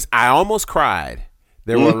 It was, I almost cried.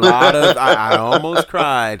 There were a lot of, I almost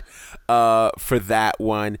cried for that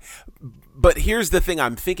one. But here's the thing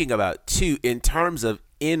I'm thinking about too, in terms of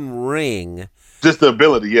in ring. Just the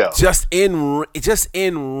ability, yeah. Just in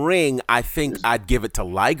ring, I think I'd give it to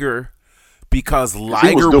Liger because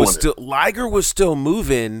Liger was still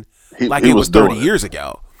moving like it was 30 years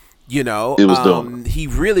ago. You know, he was doing it. He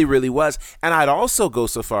really, really was. And I'd also go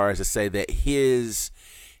so far as to say that his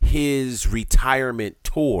retirement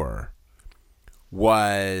tour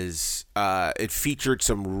was it featured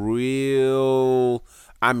some real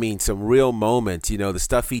moments. You know, the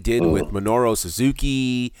stuff he did with Minoru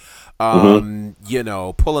Suzuki, you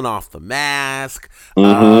know, pulling off the mask,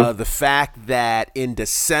 the fact that in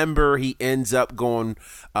December he ends up going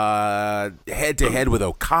head to head with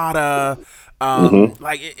Okada.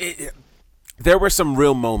 There were some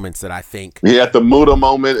real moments that I think. He had the Muda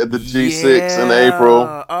moment at the G6 in April.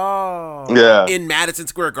 In Madison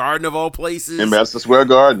Square Garden of all places. In Madison Square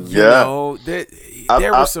Garden, you know, there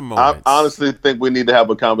were some moments. I honestly think we need to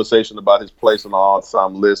have a conversation about his place on the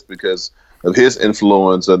all-time list because of his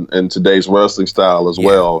influence in today's wrestling style as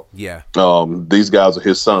well. Yeah. These guys are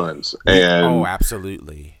his sons. And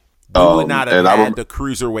absolutely. We would not have had the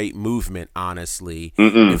cruiserweight movement, honestly,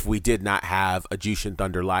 if we did not have a Jushin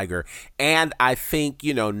Thunder Liger. And I think,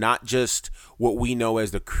 you know, not just what we know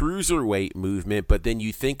as the cruiserweight movement, but then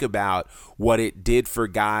you think about what it did for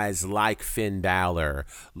guys like Finn Balor,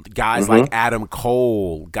 guys like Adam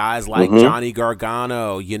Cole, guys like Johnny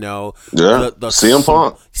Gargano, you know, the CM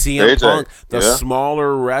Punk, the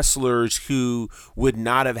smaller wrestlers who would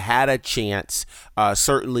not have had a chance,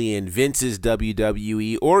 certainly in Vince's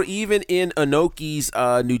WWE or even in Inoki's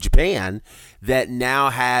New Japan, that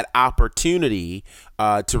now had opportunity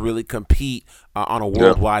to really compete on a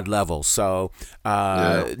worldwide level. So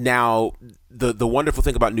now the wonderful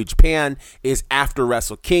thing about New Japan is after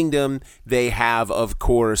Wrestle Kingdom, they have, of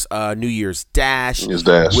course, New Year's Dash,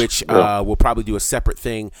 which we'll probably do a separate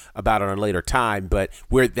thing about on a later time, but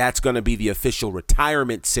where that's going to be the official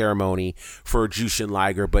retirement ceremony for Jushin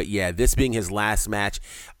Liger. But yeah, this being his last match,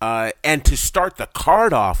 and to start the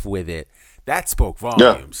card off with it, that spoke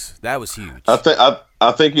volumes. That was huge. I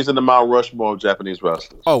think he's in the Mount Rushmore of Japanese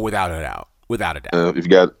wrestlers. Oh, without a doubt. You've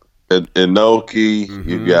got Inoki,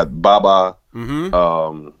 you've got Baba, and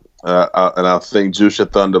I think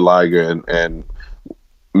Jushin Thunder Liger and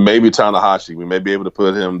maybe Tanahashi. We may be able to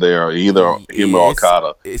put him there, either him or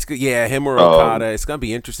Okada. Him or Okada. It's going to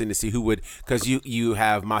be interesting to see who would, because you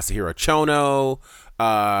have Masahiro Chono,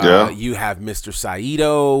 you have Mr.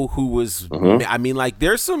 Saito, who was, I mean, like,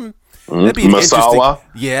 there's some, that'd be Masawa.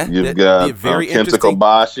 You've got very Kenta interesting.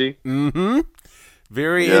 Kobashi.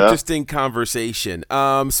 Very interesting conversation.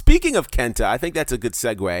 Speaking of Kenta, I think that's a good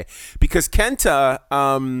segue, because Kenta,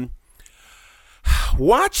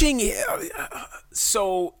 watching,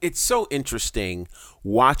 so it's so interesting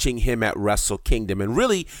watching him at Wrestle Kingdom. And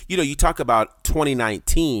really, you talk about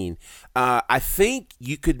 2019, I think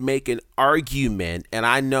you could make an argument, and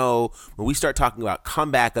I know when we start talking about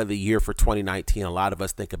comeback of the year for 2019, a lot of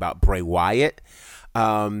us think about Bray Wyatt.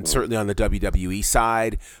 Certainly on the WWE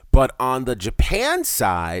side, but on the Japan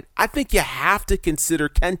side, I think you have to consider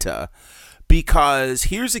Kenta, because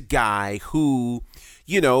here's a guy who,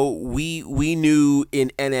 we knew in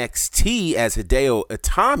NXT as Hideo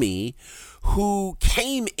Itami, who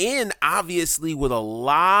came in obviously with a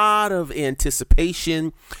lot of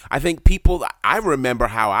anticipation. I remember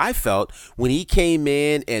how I felt when he came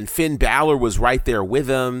in and Finn Balor was right there with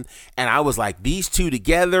him, and I was like, these two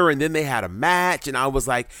together, and then they had a match, and I was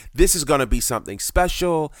like, this is going to be something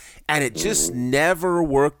special, and it just never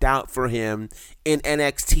worked out for him in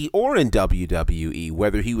NXT or in WWE,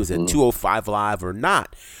 whether he was at 205 Live or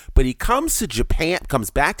not. But he comes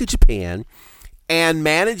back to Japan, and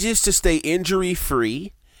manages to stay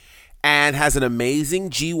injury-free, and has an amazing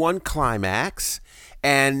G1 climax,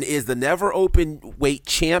 and is the never open weight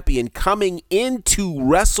champion coming into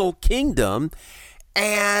Wrestle Kingdom.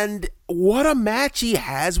 And what a match he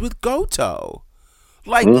has with Goto.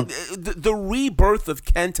 Like, the rebirth of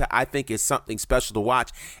Kenta, I think, is something special to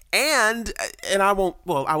watch. And I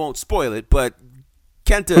won't spoil it, but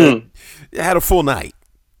Kenta had a full night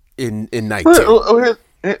in night two.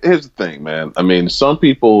 Here's the thing, man. I mean, some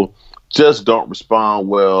people just don't respond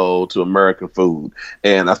well to American food.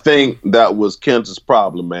 And I think that was Kenta's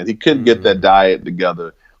problem, man. He couldn't get that diet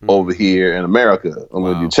together over here in America. I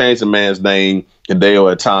mean, you change the man's name,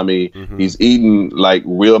 Hideo Itami. He's eating like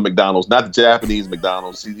real McDonald's, not the Japanese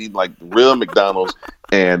McDonald's. He's eating like real McDonald's.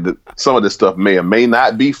 And some of this stuff may or may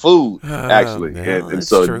not be food, actually. And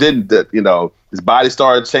so true. It didn't, his body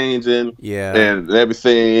started changing and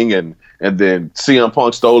everything. And then CM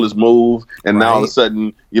Punk stole his move. And now all of a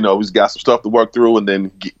sudden, he's got some stuff to work through, and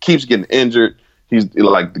then keeps getting injured. He's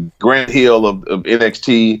like the Grant Hill of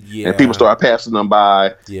NXT, and people start passing them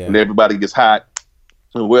by, and everybody gets hot.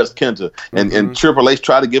 And where's Kenta? And Triple H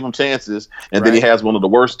tried to give him chances, and then he has one of the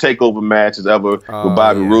worst takeover matches ever with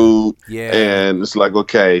Bobby Roode. And it's like,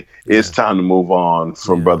 okay, it's time to move on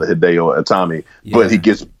from brother Hideo Itami. But he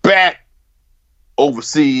gets back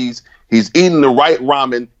overseas. He's eating the right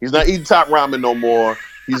ramen. He's not eating top ramen no more.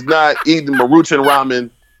 He's not eating Maruchan ramen.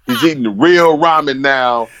 He's eating the real ramen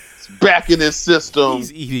now. It's back in his system.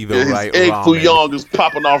 He's eating the right egg ramen. Foo Young is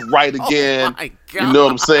popping off right again. Oh my God. You know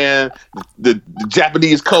what I'm saying? The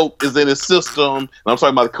Japanese Coke is in his system. And I'm talking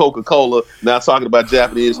about Coca-Cola. Not talking about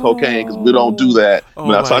Japanese cocaine, because we don't do that. We're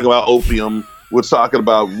not talking about opium. We're talking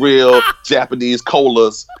about real Japanese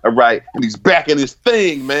colas. All right. And he's back in his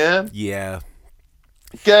thing, man. Yeah.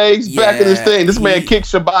 Okay, he's back in his thing. This man kicked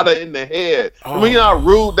Shibata in the head. I mean, you know how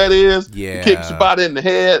rude that is? Yeah. Kick Shibata in the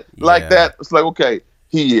head like that. It's like, okay,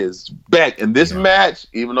 he is back. And this match,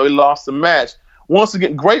 even though he lost the match, once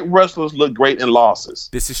again, great wrestlers look great in losses.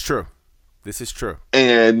 This is true.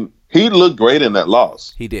 And he looked great in that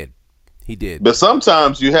loss. He did. But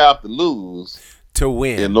sometimes you have to lose to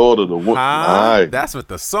win in order to win. That's what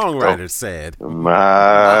the songwriter said.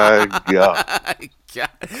 My God.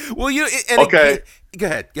 Well, okay. Go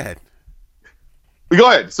ahead. Go ahead.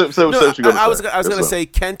 I was going to say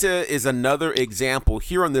Kenta is another example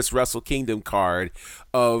here on this Wrestle Kingdom card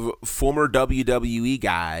of former WWE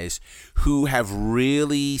guys who have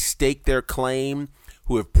really staked their claim,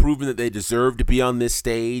 who have proven that they deserve to be on this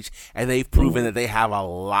stage, and they've proven that they have a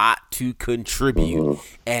lot to contribute.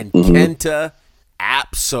 And Kenta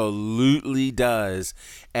absolutely does.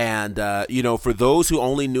 And, for those who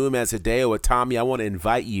only knew him as Hideo Itami, I want to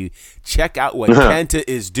invite you, check out what Kenta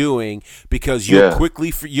is doing, because you'll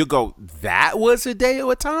you'll go, that was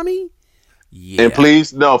Hideo Itami? Yeah. And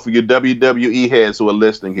please know, for your WWE heads who are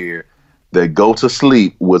listening here, that Go to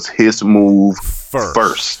Sleep was his move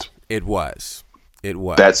first. It was.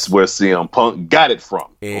 That's where CM Punk got it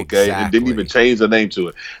from. Exactly. Okay, and didn't even change the name to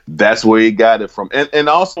it. That's where he got it from. And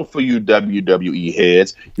also for you WWE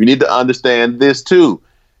heads, you need to understand this too.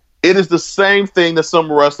 It is the same thing that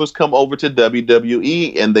some wrestlers come over to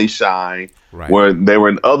WWE and they shine, where they were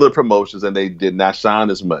in other promotions and they did not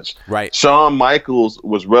shine as much. Right. Shawn Michaels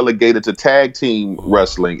was relegated to tag team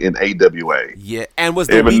wrestling in AWA. Yeah, and was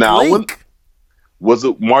the weak link. Was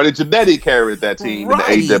it Marty Jannetty carried that team in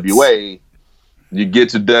the AWA? You get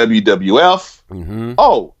to WWF. Mm-hmm.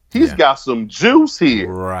 Oh, he's got some juice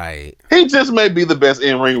here. Right. He just may be the best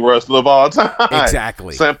in-ring wrestler of all time.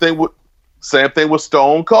 Exactly. Same thing with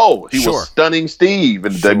Stone Cold. He was Stunning Steve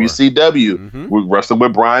in the WCW. We wrestled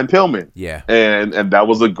with Brian Pillman. Yeah. And that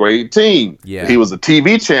was a great team. Yeah. He was a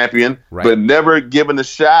TV champion, but never given a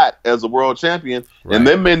shot as a world champion. Right. And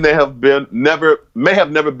then may have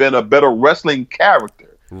never been a better wrestling character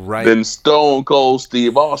than Stone Cold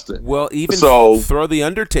Steve Austin. Well, even throw the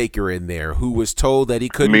Undertaker in there, who was told that he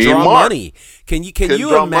couldn't draw money. Can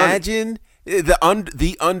you imagine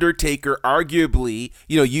the Undertaker? Arguably,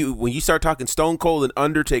 when you start talking Stone Cold and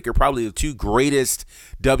Undertaker, probably the two greatest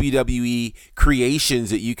WWE creations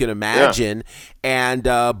that you can imagine, and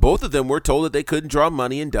both of them were told that they couldn't draw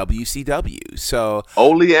money in WCW. So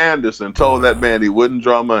Ole Anderson told that man he wouldn't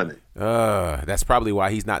draw money. That's probably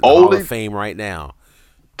why he's not in the Hall of Fame right now.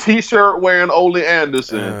 T-shirt wearing Ole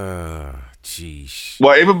Anderson. Jeez.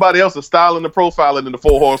 Well, everybody else is styling and profiling in the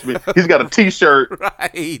Four Horsemen. He's got a T-shirt.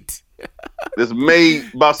 Right. That's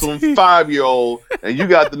made by some 5-year-old, and you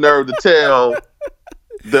got the nerve to tell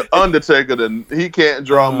the Undertaker that he can't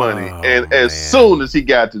draw money. And as soon as he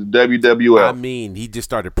got to the WWF, I mean, he just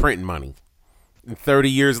started printing money. And 30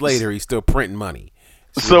 years later, he's still printing money.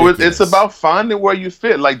 So it's about finding where you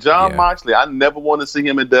fit. Like John Moxley, I never want to see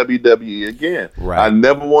him in WWE again. Right. I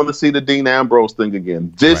never want to see the Dean Ambrose thing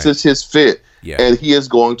again. This is his fit, and he is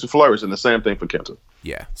going to flourish. And the same thing for Kenta.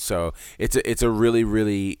 Yeah, so it's a really,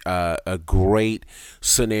 really a great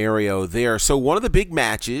scenario there. So one of the big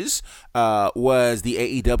matches was the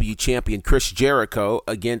AEW champion Chris Jericho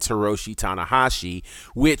against Hiroshi Tanahashi,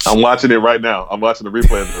 which I'm watching it right now. I'm watching the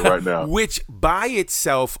replay of it right now. Which by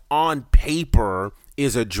itself on paper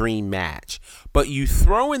is a dream match. But you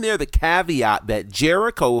throw in there the caveat that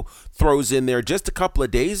Jericho throws in there just a couple of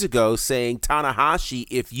days ago saying, Tanahashi,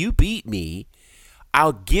 if you beat me,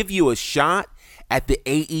 I'll give you a shot at the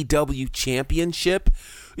AEW championship.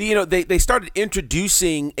 They started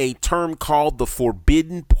introducing a term called the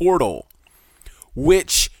Forbidden Portal,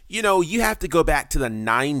 which, you have to go back to the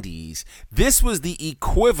 90s. This was the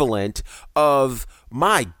equivalent of,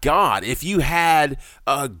 my God, if you had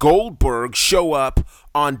Goldberg show up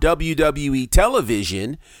on WWE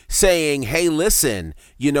television saying, hey, listen,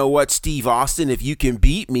 you know what, Steve Austin, if you can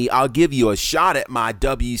beat me, I'll give you a shot at my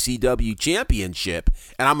WCW championship,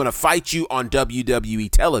 and I'm going to fight you on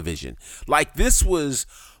WWE television. Like, this was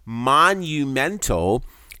monumental.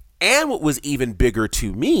 And what was even bigger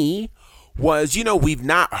to me was, we've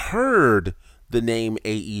not heard the name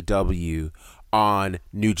AEW on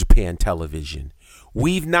New Japan television.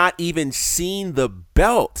 We've not even seen the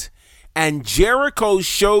belt. And Jericho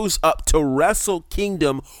shows up to Wrestle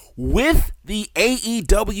Kingdom with the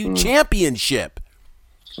AEW championship.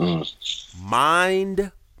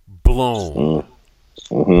 Mind blown.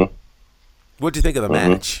 What'd you think of the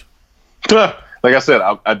match? Like I said,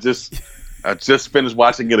 I just finished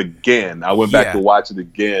watching it again. I went back to watch it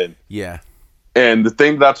again. Yeah. And the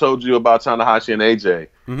thing that I told you about Tanahashi and AJ,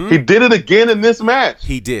 he did it again in this match.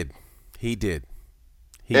 He did.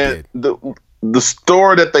 The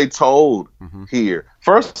story that they told here,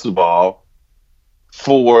 first of all,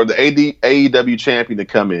 for the AEW champion to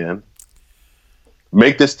come in,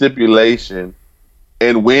 make the stipulation,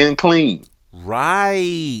 and win clean.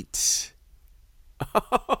 Right.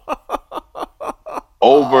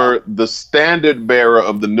 Over the standard bearer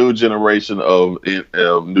of the new generation of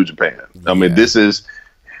New Japan. I mean, this is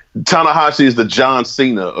Tanahashi is the John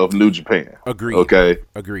Cena of New Japan. Agreed. Okay.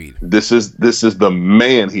 Agreed. This is the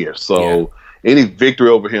man here. So any victory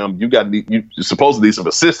over him, you're supposed to need some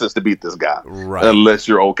assistance to beat this guy. Right. Unless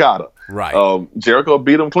you're Okada. Right. Jericho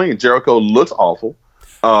beat him clean. Jericho looks awful.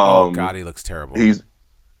 Oh God, he looks terrible.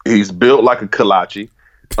 He's built like a kolache,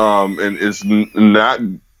 and it's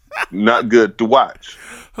not good to watch.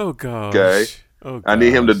 Oh gosh. Okay. Oh, I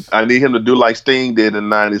need him to do like Sting did in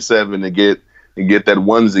 '97 and get that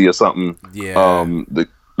onesie or something. Yeah.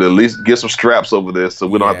 At least get some straps over this so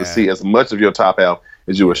we don't have to see as much of your top half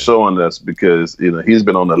as you were showing us, because he's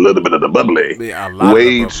been on a little bit of the bubbly. Yeah, a lot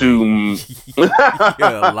way of the too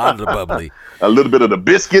a lot of the bubbly. A little bit of the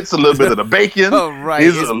biscuits, a little bit of the bacon. Oh, right.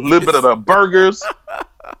 He's a little bit of the burgers.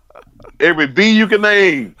 Every B you can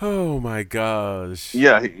name. Oh my gosh.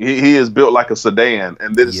 Yeah, he is built like a sedan,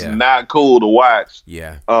 and this is not cool to watch.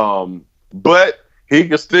 Yeah. But he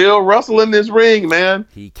can still wrestle in this ring, man.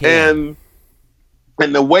 He can.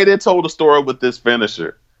 And the way they told the story with this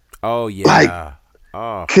finisher. Oh yeah.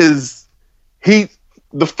 Because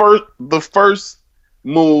the first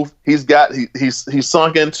move he's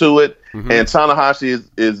sunk into it, and Tanahashi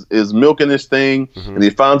is milking this thing, and he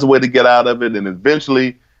finds a way to get out of it, and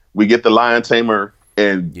eventually we get the Lion Tamer,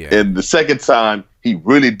 and the second time he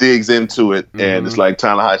really digs into it, and it's like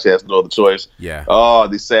Tanahashi has no other choice. Yeah. Oh,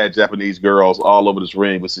 these sad Japanese girls all over this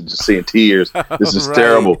ring, but just seeing tears. This is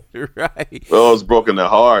terrible. Right. Oh, it's broken their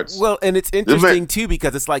hearts. Well, and it's interesting too,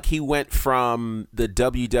 because it's like he went from the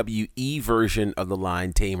WWE version of the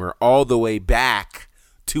Lion Tamer all the way back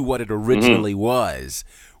to what it originally was.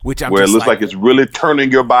 Which where it looks like it's really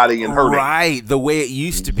turning your body and hurting. Right, the way it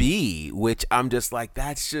used to be, which I'm just like,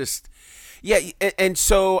 that's just... Yeah, and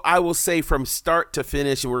so I will say from start to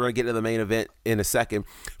finish, and we're going to get to the main event in a second,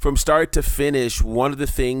 from start to finish, one of the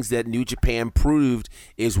things that New Japan proved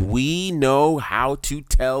is we know how to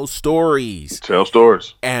tell stories. Tell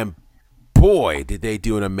stories. And boy, did they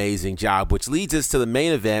do an amazing job, which leads us to the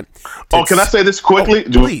main event. Can I say this quickly?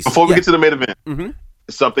 Please. Before we get to the main event.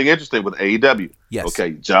 Something interesting with AEW. Yes.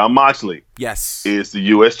 Okay, Jon Moxley. Yes. Is the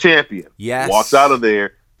U.S. champion. Yes. Walks out of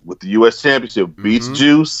there with the U.S. championship. Beats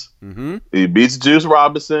Juice. He beats Juice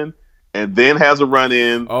Robinson, and then has a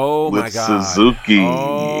run-in with Suzuki.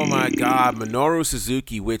 Oh, my God. Minoru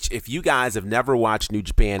Suzuki, which if you guys have never watched New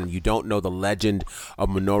Japan and you don't know the legend of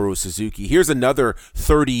Minoru Suzuki, here's another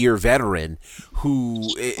 30-year veteran who,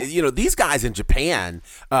 these guys in Japan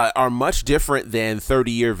are much different than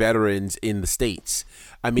 30-year veterans in the States.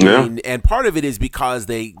 I mean, and part of it is because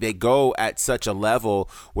they go at such a level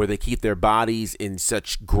where they keep their bodies in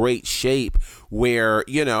such great shape where,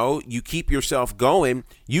 you keep yourself going,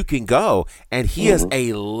 you can go. And he is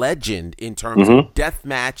a legend in terms of death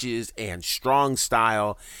matches and strong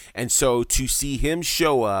style. And so to see him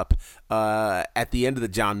show up at the end of the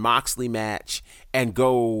Jon Moxley match and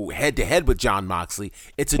go head-to-head with Jon Moxley,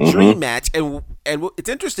 it's a dream match. And it's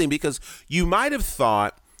interesting because you might have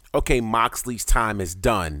thought, okay, Moxley's time is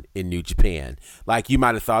done in New Japan. Like, you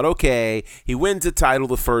might have thought, okay, he wins the title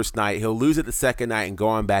the first night, he'll lose it the second night and go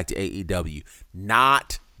on back to AEW.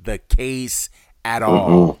 Not the case at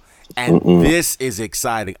all. And this is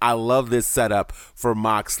exciting. I love this setup for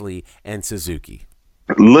Moxley and Suzuki.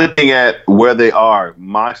 Looking at where they are,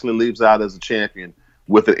 Moxley leaves out as a champion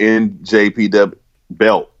with an NJPW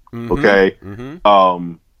belt. Okay?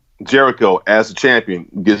 Jericho, as a champion,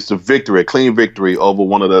 gets a clean victory over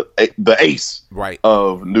one of the ace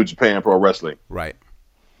of New Japan Pro Wrestling. Right.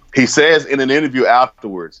 He says in an interview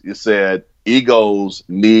afterwards, he said, egos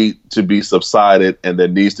need to be subsided and there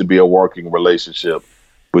needs to be a working relationship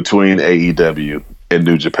between AEW and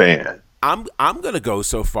New Japan. I'm going to go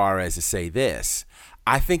so far as to say this.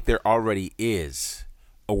 I think there already is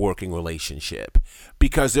a working relationship,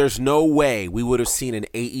 because there's no way we would have seen an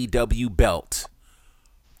AEW belt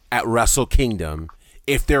at Wrestle Kingdom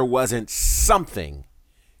if there wasn't something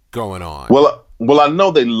going on. Well, I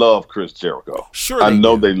know they love Chris Jericho. Sure, I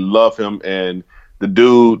know they love him, and the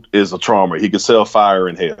dude is a charmer. He can sell fire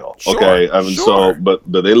in hell. Sure, okay, I mean, so but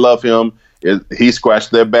they love him. He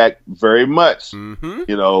scratched their back very much.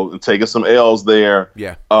 And taking some L's there.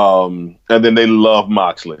 Yeah. And then they love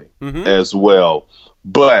Moxley as well.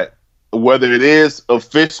 But whether it is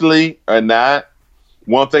officially or not,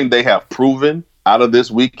 one thing they have proven out of this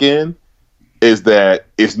weekend is that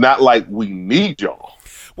it's not like we need y'all.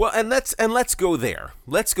 Well, and let's go there.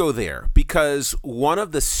 Let's go there, because one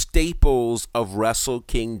of the staples of Wrestle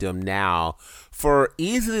Kingdom now for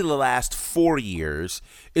easily the last 4 years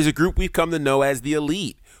is a group we've come to know as the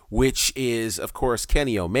Elite, which is, of course,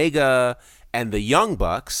 Kenny Omega and the Young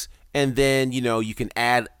Bucks, and then you can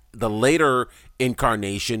add the later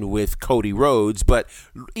incarnation with Cody Rhodes, but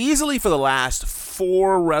easily for the last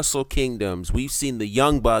 4 Wrestle Kingdoms, we've seen the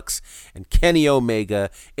Young Bucks and Kenny Omega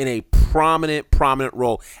in a prominent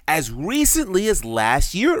role as recently as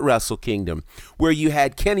last year at Wrestle Kingdom, where you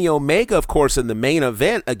had Kenny Omega, of course, in the main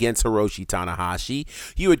event against Hiroshi Tanahashi.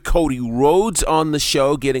 You had Cody Rhodes on the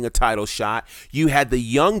show getting a title shot. You had the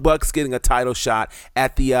Young Bucks getting a title shot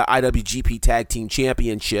at the IWGP Tag Team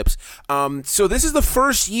Championships. So this is the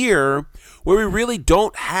first year where we really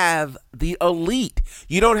don't have the Elite.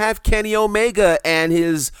 You don't have Kenny Omega and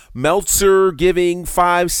his Meltzer giving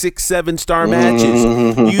 5, 6, 7-star matches.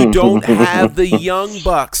 You don't have the Young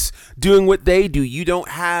Bucks doing what they do. You don't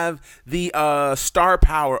have the star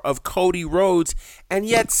power of Cody Rhodes. And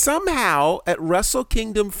yet somehow at Wrestle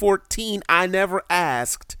Kingdom 14, I never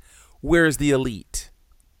asked, where's the Elite?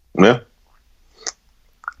 Yeah.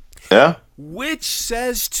 Which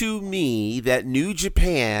says to me that New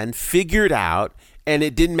Japan figured out, and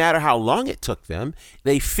it didn't matter how long it took them,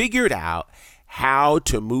 they figured out how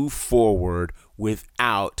to move forward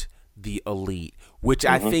without the Elite, which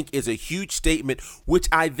I think is a huge statement, which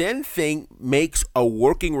I then think makes a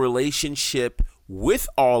working relationship with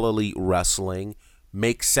All Elite Wrestling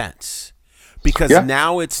make sense. Because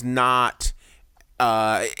now it's not...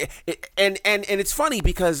 and it's funny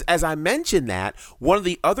because as I mentioned that, one of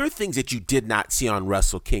the other things that you did not see on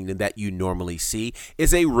Wrestle Kingdom that you normally see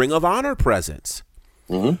is a Ring of Honor presence.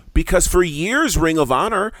 Because for years, Ring of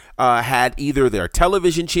Honor had either their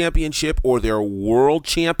television championship or their world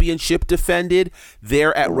championship defended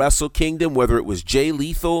there at Wrestle Kingdom, whether it was Jay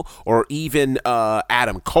Lethal or even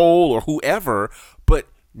Adam Cole or whoever, but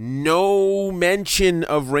no mention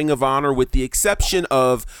of Ring of Honor with the exception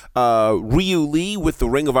of Ryu Lee with the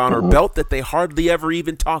Ring of Honor belt that they hardly ever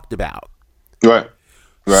even talked about. Right.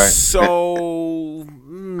 So...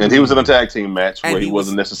 And he was in a tag team match where he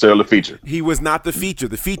wasn't necessarily featured. He was not the feature.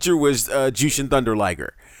 The feature was Jushin Thunder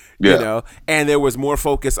Liger. You know, and there was more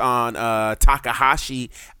focus on Takahashi,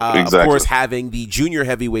 of course, having the junior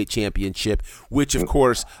heavyweight championship, which, of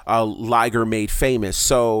course, Liger made famous.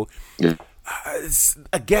 So...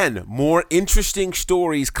 again, more interesting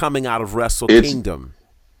stories coming out of Wrestle Kingdom.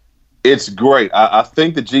 It's great. I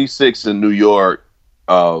think the G6 in New York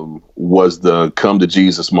was the come to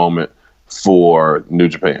Jesus moment for New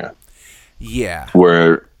Japan. Yeah.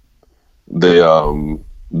 Where the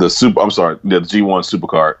G1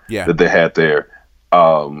 Supercard that they had there,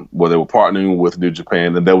 where they were partnering with New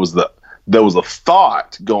Japan, and there was a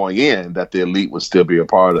thought going in that the Elite would still be a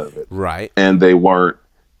part of it. Right. And they weren't.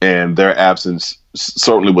 And their absence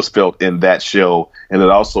certainly was felt in that show. And it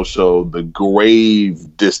also showed the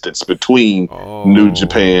grave distance between New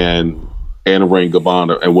Japan and Ring of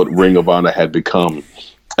Honor and what Ring of Honor had become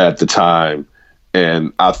at the time.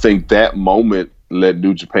 And I think that moment let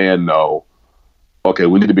New Japan know, okay,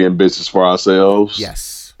 we need to be in business for ourselves.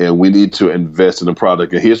 Yes. And we need to invest in the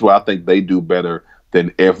product. And here's why I think they do better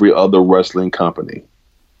than every other wrestling company.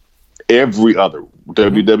 Every other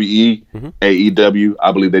WWE, AEW,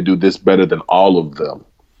 I believe they do this better than all of them.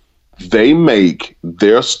 They make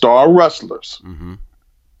their star wrestlers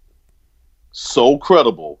so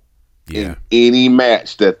credible in any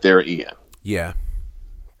match that they're in. Yeah.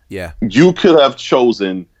 You could have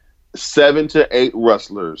chosen 7 to 8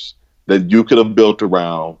 wrestlers that you could have built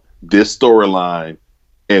around this storyline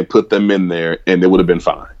and put them in there, and it would have been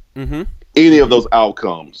fine. Any of those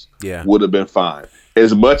outcomes would have been fine.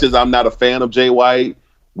 As much as I'm not a fan of Jay White,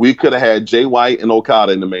 we could have had Jay White and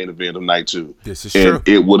Okada in the main event of night 2. This is true.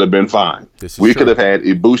 It would have been fine. We could have had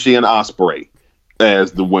Ibushi and Ospreay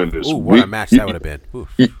as the winners. Ooh, what a match that would have been.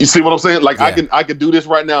 You see what I'm saying? Like I could do this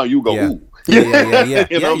right now. You go, ooh. Yeah.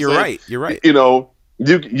 You know You're right. You're right. You know,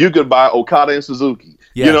 you could buy Okada and Suzuki.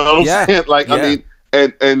 You know what I'm saying? Like I mean,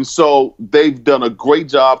 and so they've done a great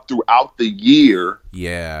job throughout the year.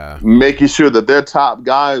 Making sure that their top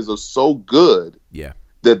guys are so good.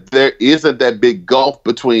 That there isn't that big gulf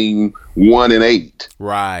between 1 and 8.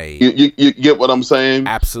 Right. You get what I'm saying?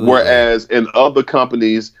 Absolutely. Whereas in other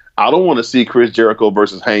companies, I don't want to see Chris Jericho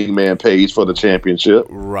versus Hangman Page for the championship.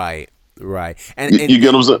 Right. And you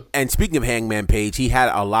get what I'm saying? And speaking of Hangman Page, he had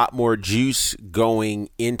a lot more juice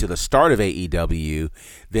going into the start of AEW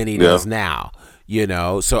than he does now. You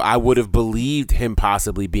know, so I would have believed him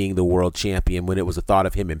possibly being the world champion when it was a thought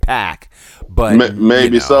of him in Pac, but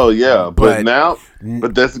maybe so, yeah. But now,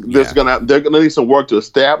 they're gonna need some work to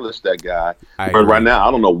establish that guy. But right now,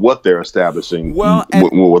 I don't know what they're establishing. Well,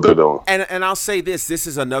 what they're doing. And I'll say this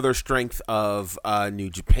is another strength of New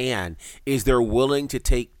Japan is they're willing to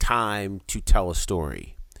take time to tell a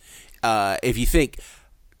story. If you think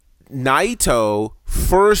Naito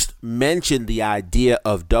first mentioned the idea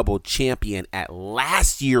of double champion at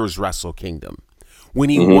last year's Wrestle Kingdom when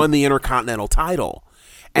he won the Intercontinental title.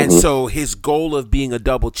 And so his goal of being a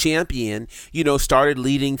double champion, started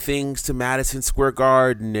leading things to Madison Square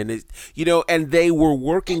Garden, and and they were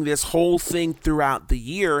working this whole thing throughout the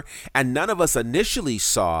year, and none of us initially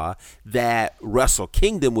saw that Wrestle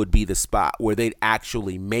Kingdom would be the spot where they'd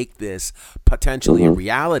actually make this potentially a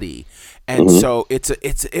reality. And so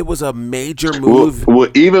it was a major move. Well,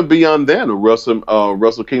 even beyond then,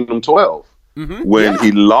 Wrestle Kingdom 12. When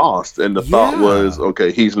he lost, and the thought was,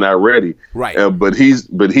 okay, he's not ready, right? But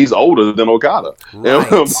he's older than Okada,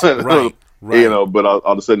 right. But all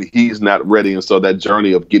of a sudden he's not ready, and so that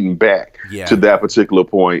journey of getting back to that particular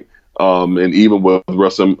point, and even with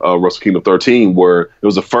Wrestle Kingdom 13, where it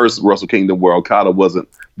was the first Wrestle Kingdom where Okada wasn't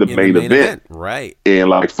the main event, right, in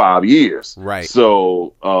like 5 years, right?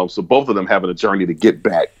 So both of them having a journey to get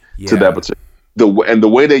back to that particular. The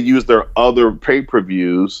way they use their other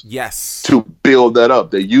pay-per-views to build that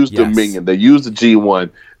up. They use Dominion. They use the G1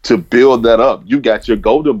 to build that up. You got your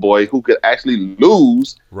golden boy who could actually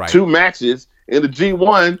lose 2 matches in the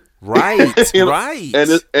G1. Right, right.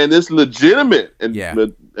 And it's legitimate.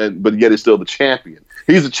 But yet it's still the champion.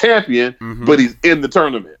 He's a champion, but he's in the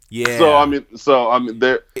tournament. Yeah. So I mean,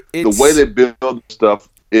 the way they build stuff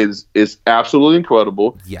is absolutely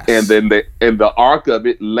incredible. Yes. And then the arc of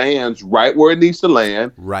it lands right where it needs to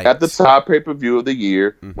land, at the top pay-per-view of the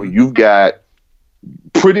year, when you've got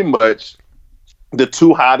pretty much the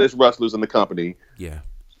 2 hottest wrestlers in the company. Yeah.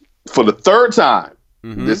 For the 3rd time.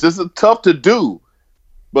 This isn't tough to do,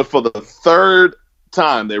 but for the 3rd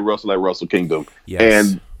time they wrestle at Wrestle Kingdom. Yes.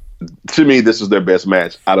 And to me, this is their best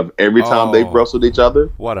match out of every time they've wrestled each other.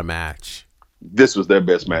 What a match. This was their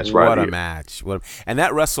best match right here. What a match. And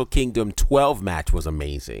that Wrestle Kingdom 12 match was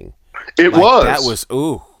amazing. It was. That was,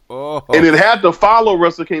 ooh. Oh. And it had to follow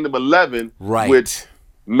Wrestle Kingdom 11, which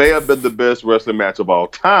may have been the best wrestling match of all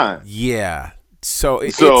time. Yeah. So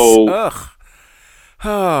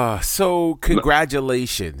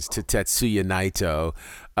congratulations to Tetsuya Naito,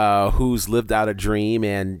 who's lived out a dream,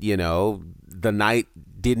 and, the night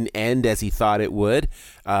didn't end as he thought it would,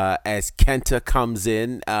 as Kenta comes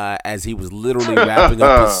in as he was literally wrapping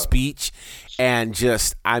up his speech, and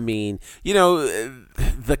just, the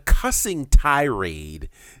cussing tirade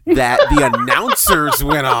that the announcers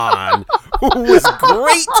went on was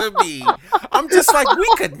great to me. I'm just like, we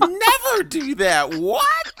could never do that.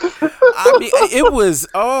 What? It was,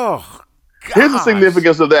 gosh. Here's the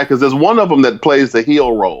significance of that, because there's one of them that plays the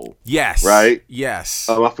heel role. Yes. Right? Yes.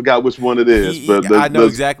 I forgot which one it is. But I know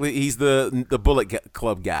exactly. He's the Bullet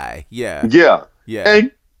Club guy. Yeah. Yeah. Yeah. And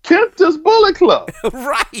Kenta's Bullet Club.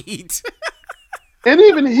 Right. And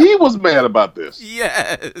even he was mad about this.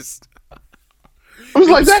 Yes. I was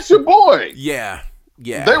like, that's your boy. Yeah.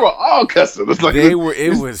 Yeah. They were all cussing.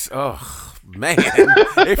 Man,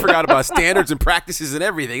 they forgot about standards and practices and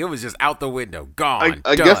everything. It was just out the window, gone.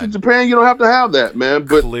 I guess in Japan you don't have to have that, man.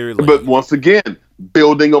 But clearly, but once again,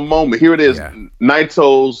 building a moment. Here it is,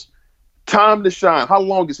 Naito's time to shine. How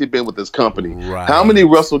long has he been with this company? Right. How many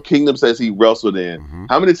Wrestle Kingdoms has he wrestled in?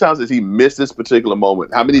 How many times has he missed this particular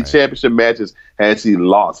moment? How many championship matches has he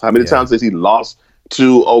lost? How many times has he lost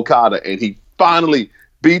to Okada? And he finally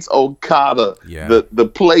beats Okada. Yeah. The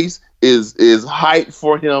place is hyped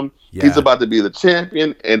for him. Yeah. He's about to be the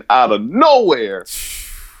champion, and out of nowhere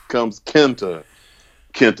comes Kenta.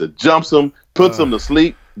 Kenta jumps him, puts him to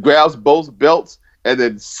sleep, grabs both belts, and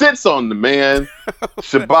then sits on the man,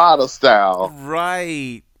 Shibata style.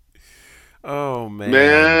 Right. Oh, man.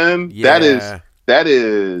 Man, yeah. that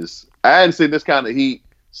is. I hadn't seen this kind of heat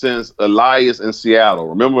since Elias in Seattle.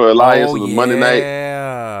 Remember Elias on Monday night?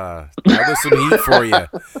 Yeah. That was some heat for you.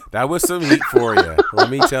 That was some heat for you. Let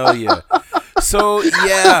me tell you. So,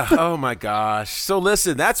 yeah. Oh, my gosh. So,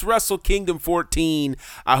 listen, that's Wrestle Kingdom 14.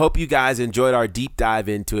 I hope you guys enjoyed our deep dive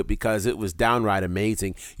into it, because it was downright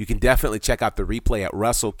amazing. You can definitely check out the replay at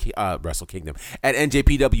Wrestle Kingdom at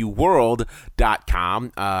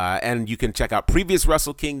njpwworld.com. And you can check out previous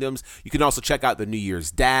Wrestle Kingdoms. You can also check out the New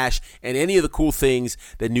Year's Dash and any of the cool things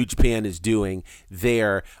that New Japan is doing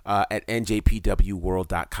there at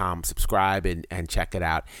njpwworld.com. Subscribe and check it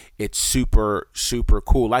out. It's super, super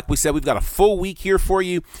cool. Like we said, we've got a full week here for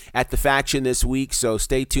you at the Faction this week, so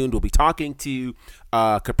stay tuned. We'll be talking to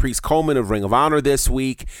Caprice Coleman of Ring of Honor this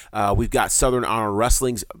week. We've got Southern Honor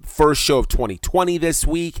Wrestling's first show of 2020 this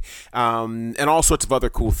week, and all sorts of other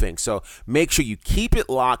cool things. So make sure you keep it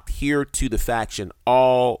locked here to the Faction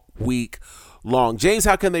all week long. James,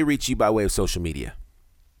 how can they reach you by way of social media?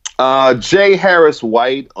 J Harris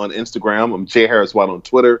White on Instagram. I'm J Harris White on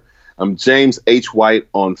Twitter. I'm James H. White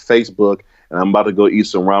on Facebook, and I'm about to go eat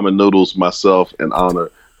some ramen noodles myself in honor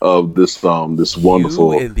of this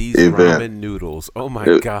wonderful and these event. Ramen noodles. Oh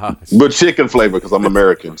my gosh! But chicken flavor because I'm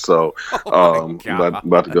American, so I'm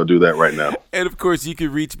about to go do that right now. And of course, you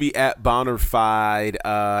can reach me at Bonnerfied,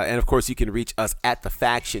 and of course, you can reach us at The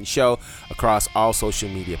Faction Show across all social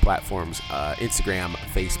media platforms: Instagram,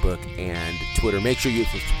 Facebook, and Twitter. Make sure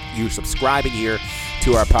you're subscribing here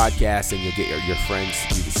to our podcast, and you'll get your friends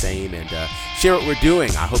to do the same and share what we're doing.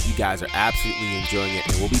 I hope you guys are absolutely enjoying it,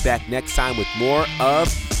 and we'll be back next time with more of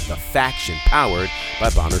The Faction, powered by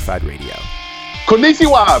Bonnerfied Radio.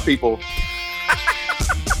 Konnichiwa, people.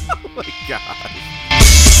 Oh my God.